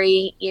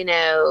very, you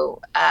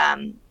know,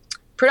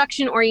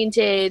 production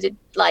oriented,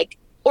 like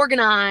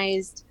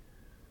organized,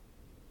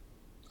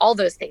 all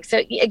those things.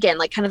 So again,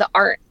 like kind of the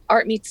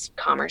art meets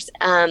commerce.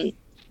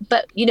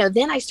 But you know,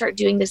 then I start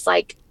doing this,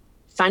 like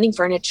finding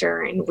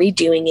furniture and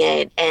redoing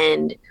it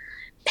and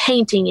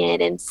painting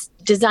it and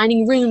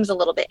designing rooms a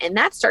little bit. And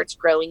that starts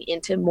growing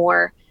into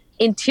more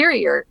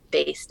interior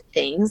based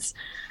things.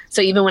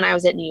 So even when I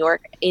was in New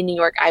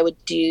York, I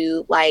would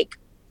do like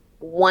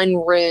one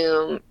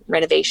room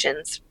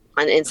renovations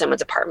in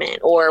someone's apartment.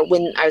 Or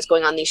when I was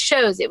going on these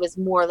shows, it was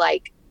more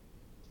like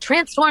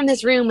transform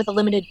this room with a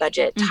limited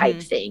budget type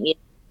thing.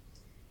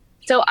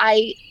 So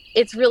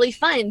it's really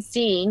fun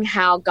seeing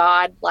how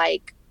God,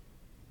 like,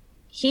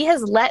 he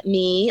has let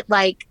me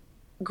like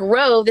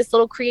grow this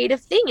little creative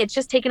thing. It's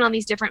just taken on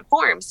these different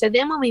forms. So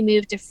then when we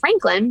moved to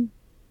Franklin,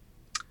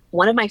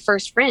 one of my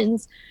first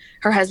friends,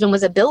 her husband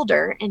was a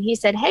builder, and he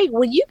said, hey,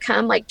 will you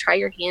come like try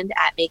your hand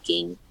at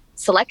making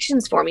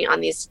selections for me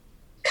on these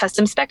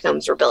custom spec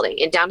homes we're building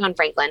in downtown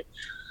Franklin,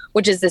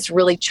 which is this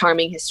really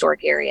charming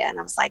historic area. And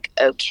I was like,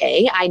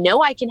 okay, I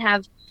know I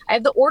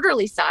have the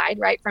orderly side,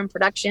 right, from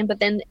production, but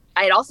then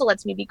it also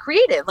lets me be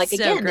creative. Like, so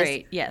again,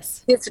 great.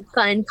 This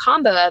fun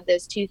combo of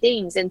those two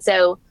things. And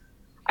so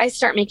I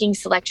start making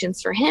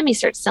selections for him. He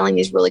starts selling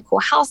these really cool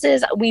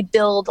houses. We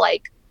build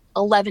like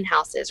 11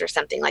 houses or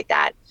something like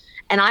that.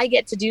 And I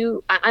get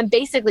to I'm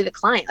basically the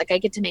client. Like, I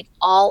get to make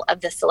all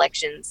of the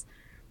selections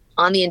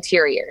on the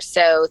interior.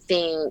 So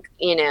think,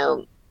 you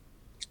know,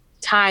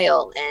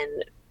 tile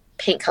and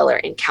paint color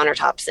and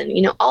countertops and,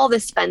 you know, all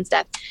this fun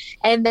stuff.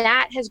 And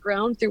that has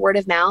grown through word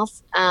of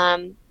mouth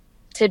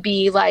to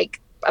be like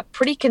a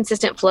pretty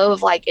consistent flow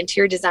of like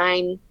interior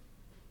design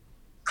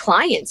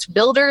clients,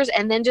 builders,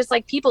 and then just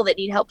like people that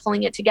need help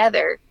pulling it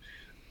together.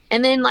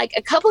 And then like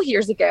a couple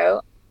years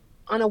ago,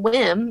 on a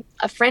whim,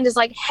 a friend is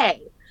like,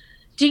 hey,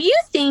 do you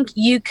think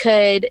you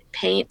could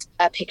paint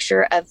a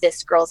picture of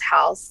this girl's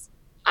house?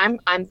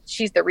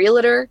 She's the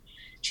realtor.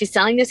 She's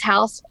selling this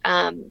house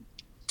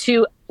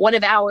to one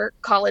of our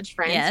college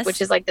friends,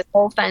 which is like this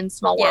whole fun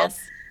small world.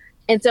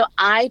 And so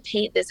I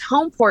paint this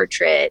home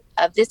portrait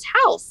of this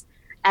house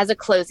as a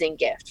closing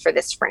gift for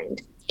this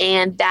friend.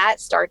 And that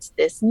starts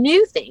this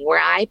new thing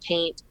where I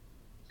paint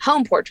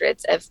home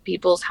portraits of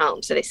people's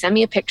homes. So they send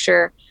me a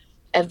picture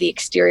of the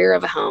exterior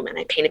of a home and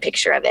I paint a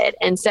picture of it.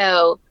 And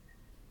so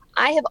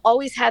I have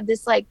always had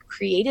this like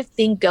creative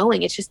thing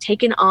going. It's just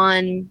taken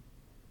on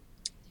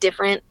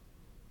different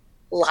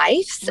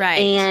lives. Right.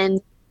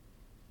 And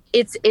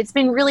it's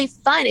been really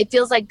fun. It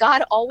feels like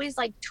God always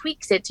like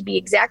tweaks it to be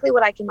exactly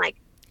what I can like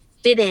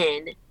fit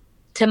in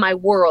to my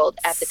world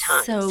at the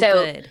time. So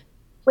good.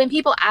 When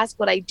people ask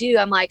what I do,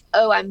 I'm like,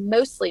 oh, I'm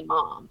mostly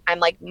mom. I'm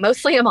like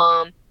mostly a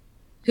mom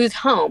who's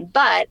home,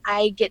 but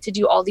I get to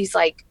do all these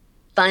like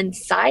fun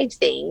side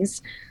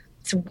things.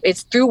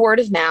 It's through word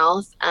of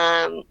mouth,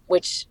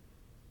 which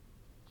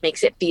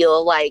makes it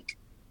feel like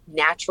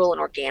natural and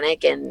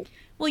organic. And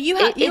well, you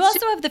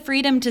also have the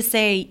freedom to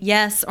say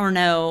yes or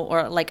no,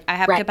 or like, I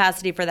have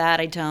capacity for that,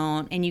 I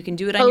don't, and you can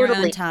do it on your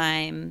own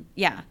time.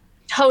 Yeah,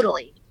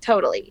 totally.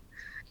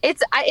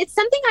 It's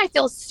something I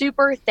feel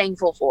super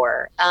thankful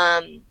for.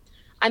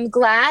 I'm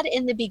glad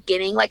in the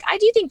beginning, like I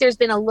do think there's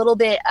been a little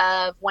bit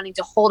of wanting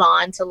to hold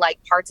on to like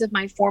parts of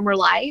my former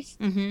life,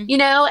 you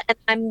know, and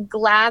I'm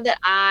glad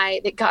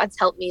that God's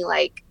helped me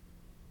like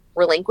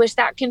relinquish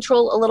that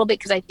control a little bit,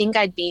 because I think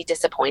I'd be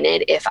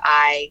disappointed if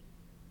I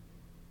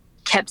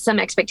kept some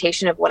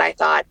expectation of what I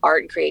thought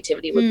art and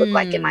creativity would look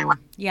like in my life.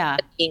 Yeah.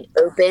 Being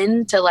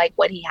open to like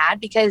what he had,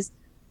 because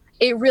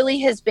it really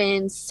has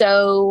been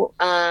so,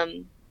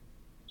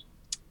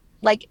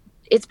 like,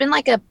 it's been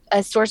like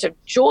a source of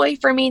joy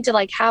for me to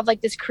like have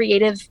like this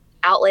creative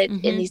outlet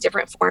in these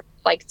different forms,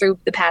 like through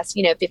the past,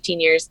 15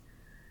 years.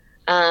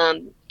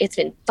 It's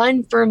been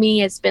fun for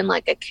me. It's been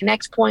like a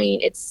connect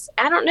point.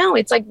 I don't know.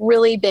 It's like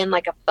really been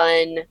like a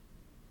fun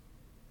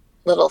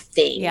little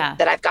thing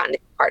that I've gotten to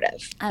be part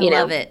of. I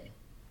love it.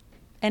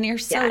 And you're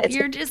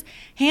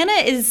Hannah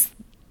is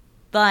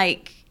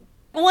like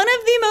one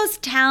of the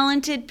most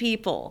talented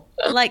people,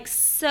 like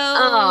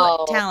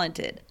so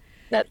talented.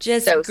 That's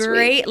just so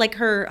great. Sweet. Like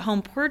her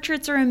home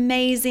portraits are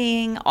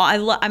amazing.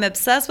 I'm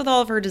obsessed with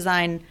all of her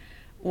design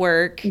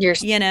work. You're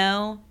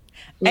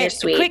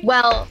sweet.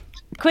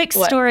 Quick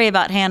story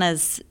about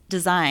Hannah's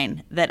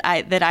design that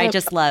I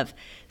just love.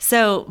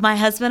 So my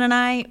husband and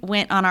I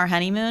went on our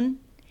honeymoon,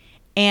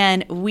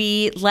 and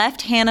we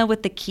left Hannah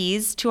with the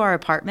keys to our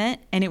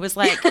apartment, and it was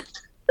like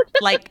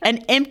like an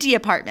empty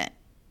apartment.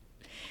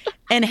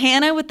 And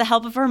Hannah, with the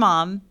help of her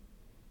mom,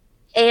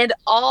 and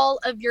all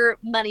of your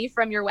money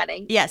from your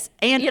wedding. Yes.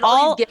 And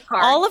all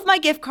of my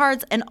gift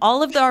cards and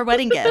all of our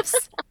wedding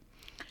gifts.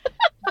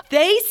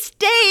 They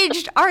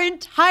staged our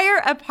entire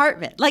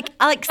apartment, like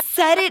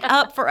set it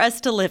up for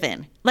us to live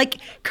in. Like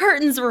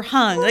curtains were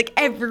hung, like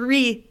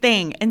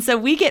everything. And so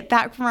we get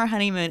back from our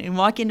honeymoon and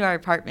walk into our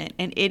apartment,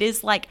 and it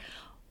is like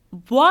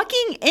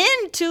walking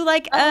into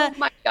like oh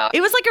my God. It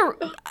was like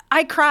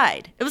I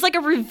cried. It was like a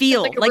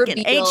reveal, like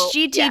an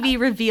HGTV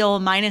reveal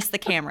minus the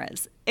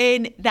cameras.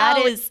 And that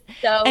is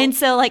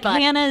so like fun.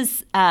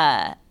 Hannah's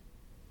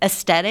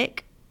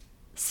aesthetic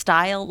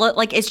style,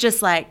 like it's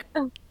just like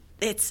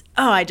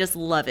I just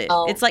love it.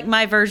 It's like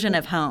my version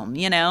of home,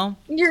 you know?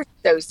 You're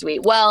so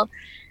sweet. Well,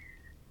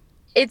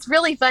 it's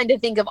really fun to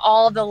think of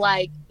all the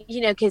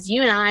because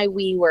you and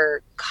we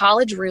were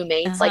college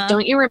roommates. Like,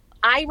 don't you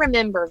I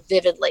remember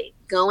vividly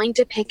going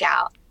to pick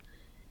out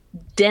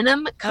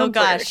denim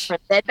comforters from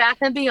Bed Bath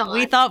 & Beyond.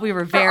 We thought we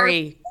were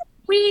very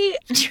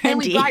trendy. And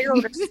we brought your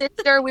older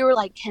sister. We were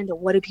like, Kendall,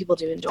 what do people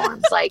do in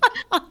dorms? Like,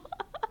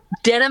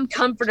 denim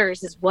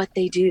comforters is what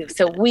they do.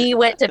 So we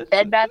went to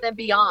Bed Bath &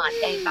 Beyond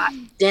and got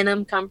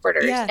denim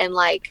comforters. And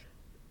like,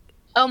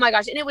 oh my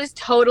gosh. And it was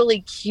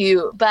totally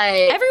cute. But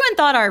everyone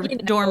thought our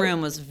dorm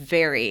room was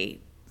very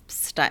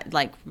styled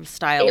and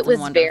wonderful. It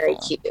was very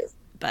cute.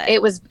 But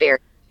it was very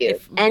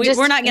cute. And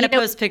we're not going to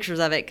post pictures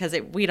of it because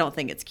we don't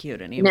think it's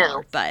cute anymore.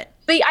 No. But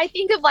I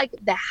think of like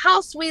the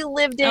house we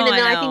lived in, and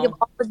then I think of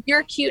all of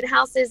your cute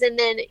houses. And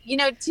then,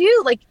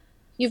 too, like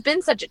you've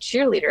been such a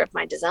cheerleader of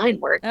my design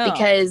work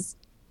because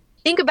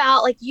think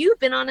about like you've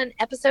been on an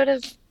episode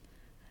of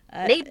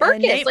Nate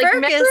Berkus.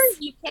 Remember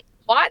you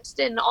watched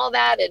and all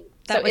that. And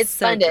that was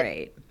so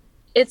great.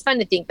 It's fun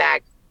to think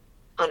back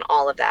on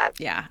all of that.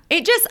 Yeah.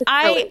 It just,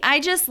 I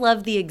just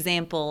love the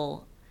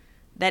example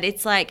that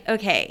it's like,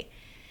 okay,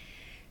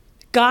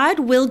 God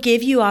will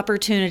give you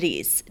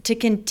opportunities to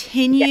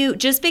continue. Yes.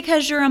 Just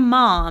because you're a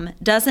mom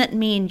doesn't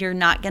mean you're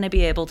not going to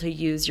be able to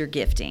use your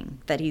gifting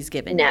that he's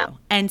given you.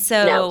 And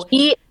so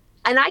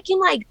and I can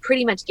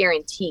pretty much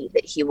guarantee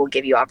that he will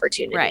give you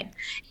opportunity. Right.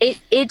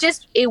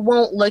 It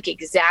won't look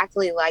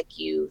exactly like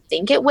you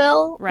think it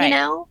will, right.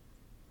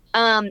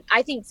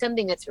 I think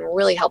something that's been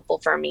really helpful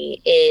for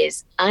me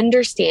is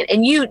understand,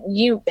 and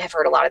you have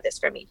heard a lot of this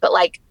from me, but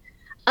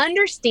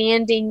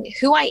understanding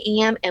who I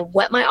am and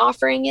what my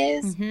offering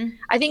is. Mm-hmm.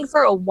 I think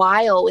for a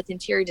while with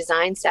interior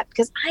design stuff,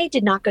 because I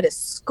did not go to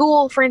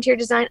school for interior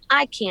design,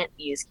 I can't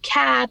use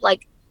CAD.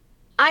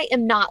 I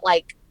am not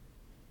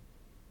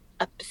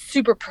a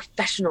super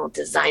professional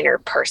designer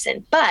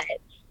person, but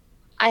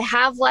I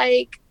have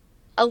a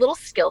little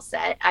skill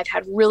set. I've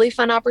had really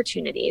fun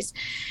opportunities.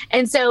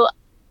 And so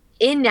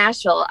in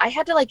Nashville, I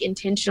had to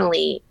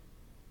intentionally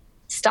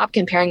stop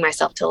comparing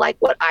myself to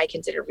what I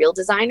consider real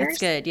designers. That's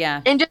good.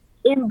 Yeah. And just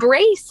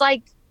embrace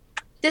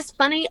this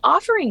funny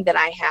offering that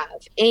I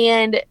have,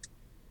 and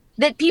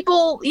that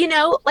people,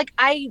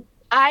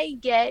 I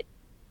get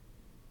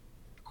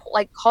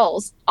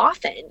calls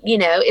often,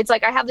 it's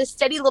I have this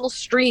steady little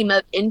stream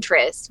of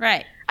interest.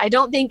 Right. I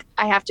don't think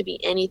I have to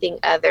be anything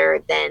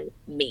other than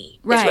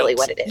me. Right. Is really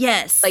what it is.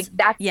 Yes.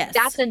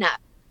 That's enough.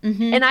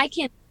 Mm-hmm. And I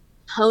can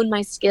hone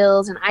my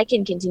skills and I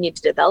can continue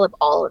to develop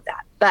all of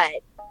that, but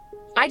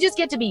I just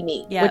get to be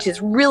me, which is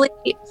really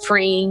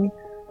freeing.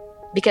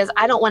 Because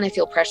I don't want to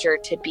feel pressure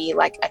to be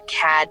a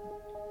CAD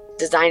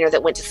designer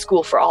that went to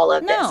school for all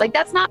of this.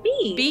 That's not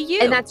me. Be you.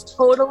 And that's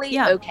totally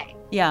okay.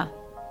 Yeah.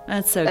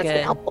 That's so good.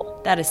 Been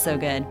helpful. That is so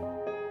good.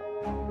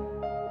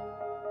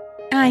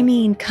 I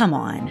mean, come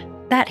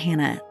on. That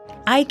Hannah,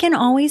 I can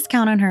always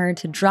count on her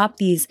to drop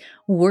these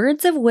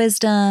words of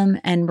wisdom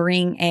and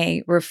bring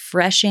a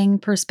refreshing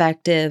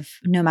perspective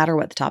no matter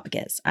what the topic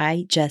is.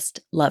 I just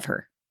love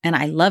her. And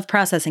I love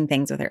processing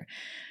things with her.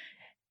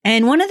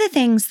 And one of the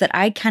things that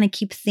I kind of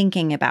keep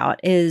thinking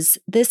about is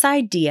this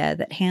idea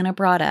that Hannah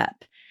brought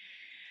up,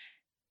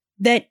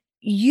 that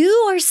you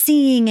are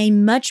seeing a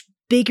much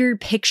bigger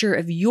picture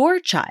of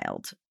your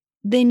child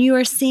than you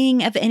are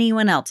seeing of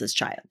anyone else's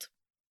child.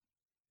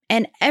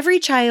 And every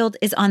child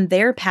is on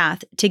their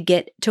path to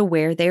get to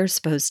where they're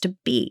supposed to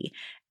be.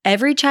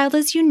 Every child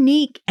is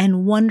unique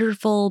and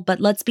wonderful,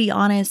 but let's be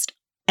honest,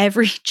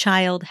 every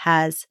child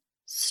has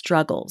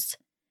struggles.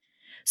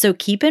 So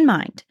keep in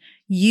mind,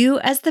 you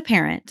as the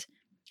parent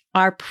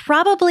are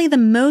probably the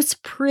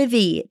most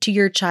privy to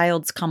your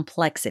child's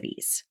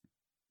complexities.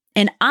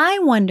 And I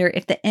wonder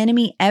if the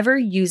enemy ever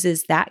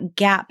uses that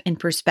gap in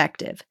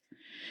perspective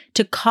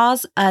to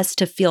cause us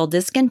to feel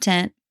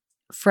discontent,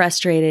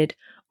 frustrated,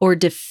 or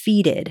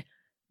defeated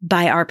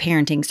by our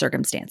parenting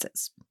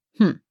circumstances.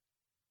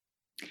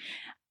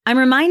 I'm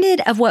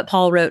reminded of what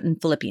Paul wrote in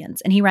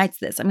Philippians, and he writes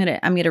this. I'm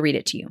going to read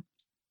it to you.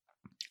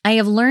 I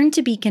have learned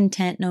to be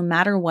content no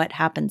matter what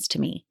happens to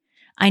me.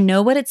 I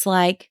know what it's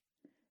like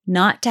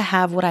not to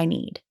have what I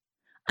need.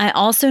 I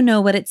also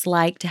know what it's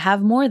like to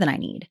have more than I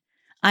need.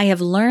 I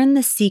have learned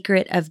the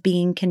secret of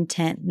being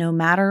content no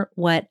matter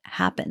what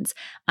happens.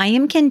 I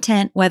am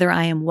content whether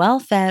I am well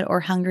fed or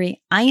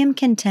hungry. I am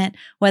content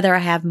whether I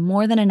have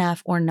more than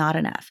enough or not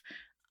enough.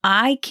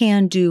 I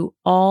can do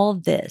all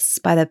this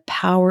by the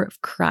power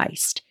of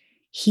Christ.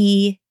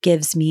 He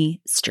gives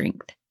me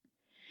strength.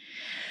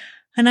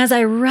 And as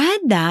I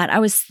read that, I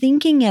was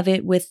thinking of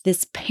it with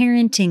this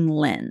parenting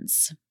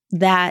lens,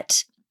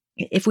 that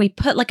if we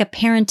put like a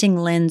parenting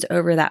lens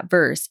over that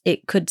verse,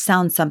 it could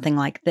sound something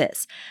like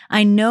this.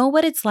 I know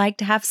what it's like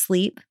to have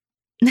sleep,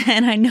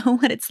 and I know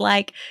what it's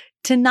like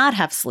to not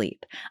have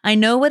sleep. I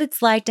know what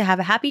it's like to have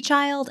a happy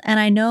child, and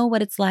I know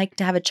what it's like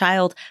to have a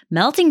child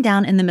melting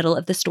down in the middle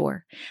of the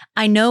store.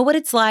 I know what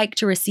it's like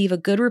to receive a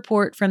good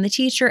report from the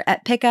teacher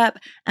at pickup,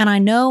 and I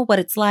know what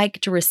it's like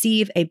to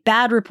receive a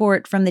bad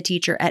report from the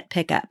teacher at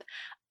pickup.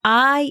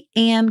 I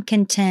am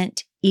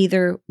content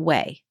either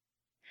way.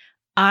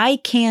 I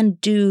can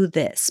do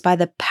this by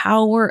the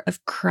power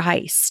of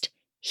Christ.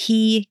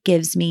 He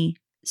gives me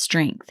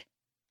strength.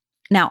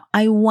 Now,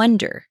 I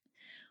wonder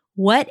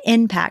what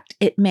impact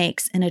it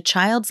makes in a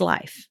child's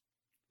life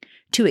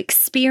to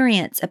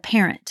experience a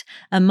parent,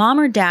 a mom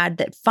or dad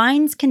that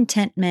finds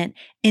contentment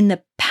in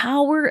the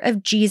power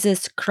of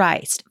Jesus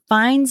Christ,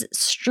 finds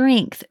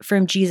strength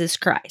from Jesus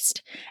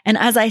Christ. And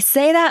as I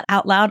say that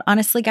out loud,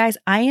 honestly, guys,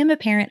 I am a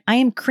parent. I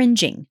am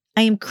cringing.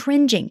 I am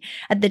cringing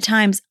at the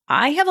times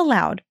I have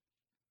allowed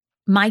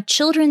my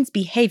children's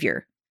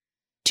behavior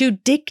to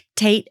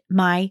dictate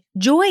my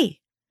joy.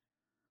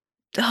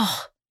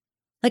 Oh,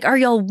 like, are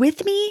y'all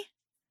with me?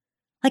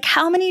 Like,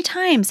 how many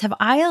times have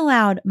I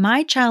allowed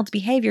my child's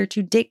behavior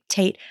to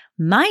dictate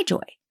my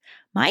joy,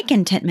 my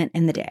contentment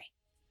in the day?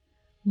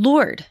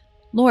 Lord,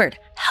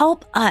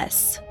 help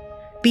us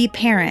be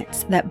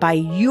parents that by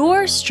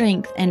your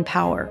strength and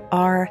power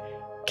are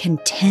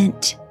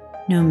content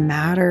no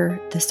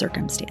matter the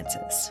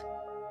circumstances.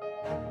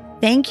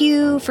 Thank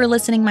you for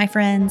listening, my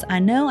friends. I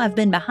know I've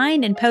been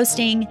behind in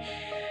posting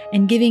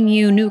and giving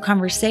you new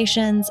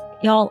conversations.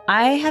 Y'all,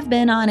 I have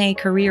been on a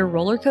career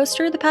roller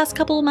coaster the past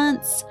couple of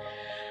months.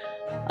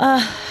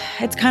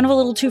 It's kind of a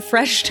little too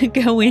fresh to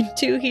go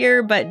into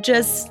here, but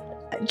just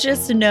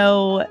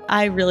know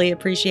I really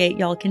appreciate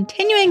y'all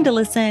continuing to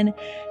listen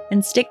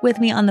and stick with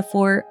me on the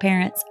For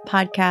Parents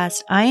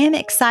podcast. I am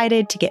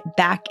excited to get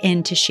back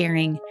into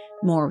sharing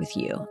more with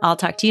you. I'll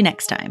talk to you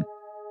next time.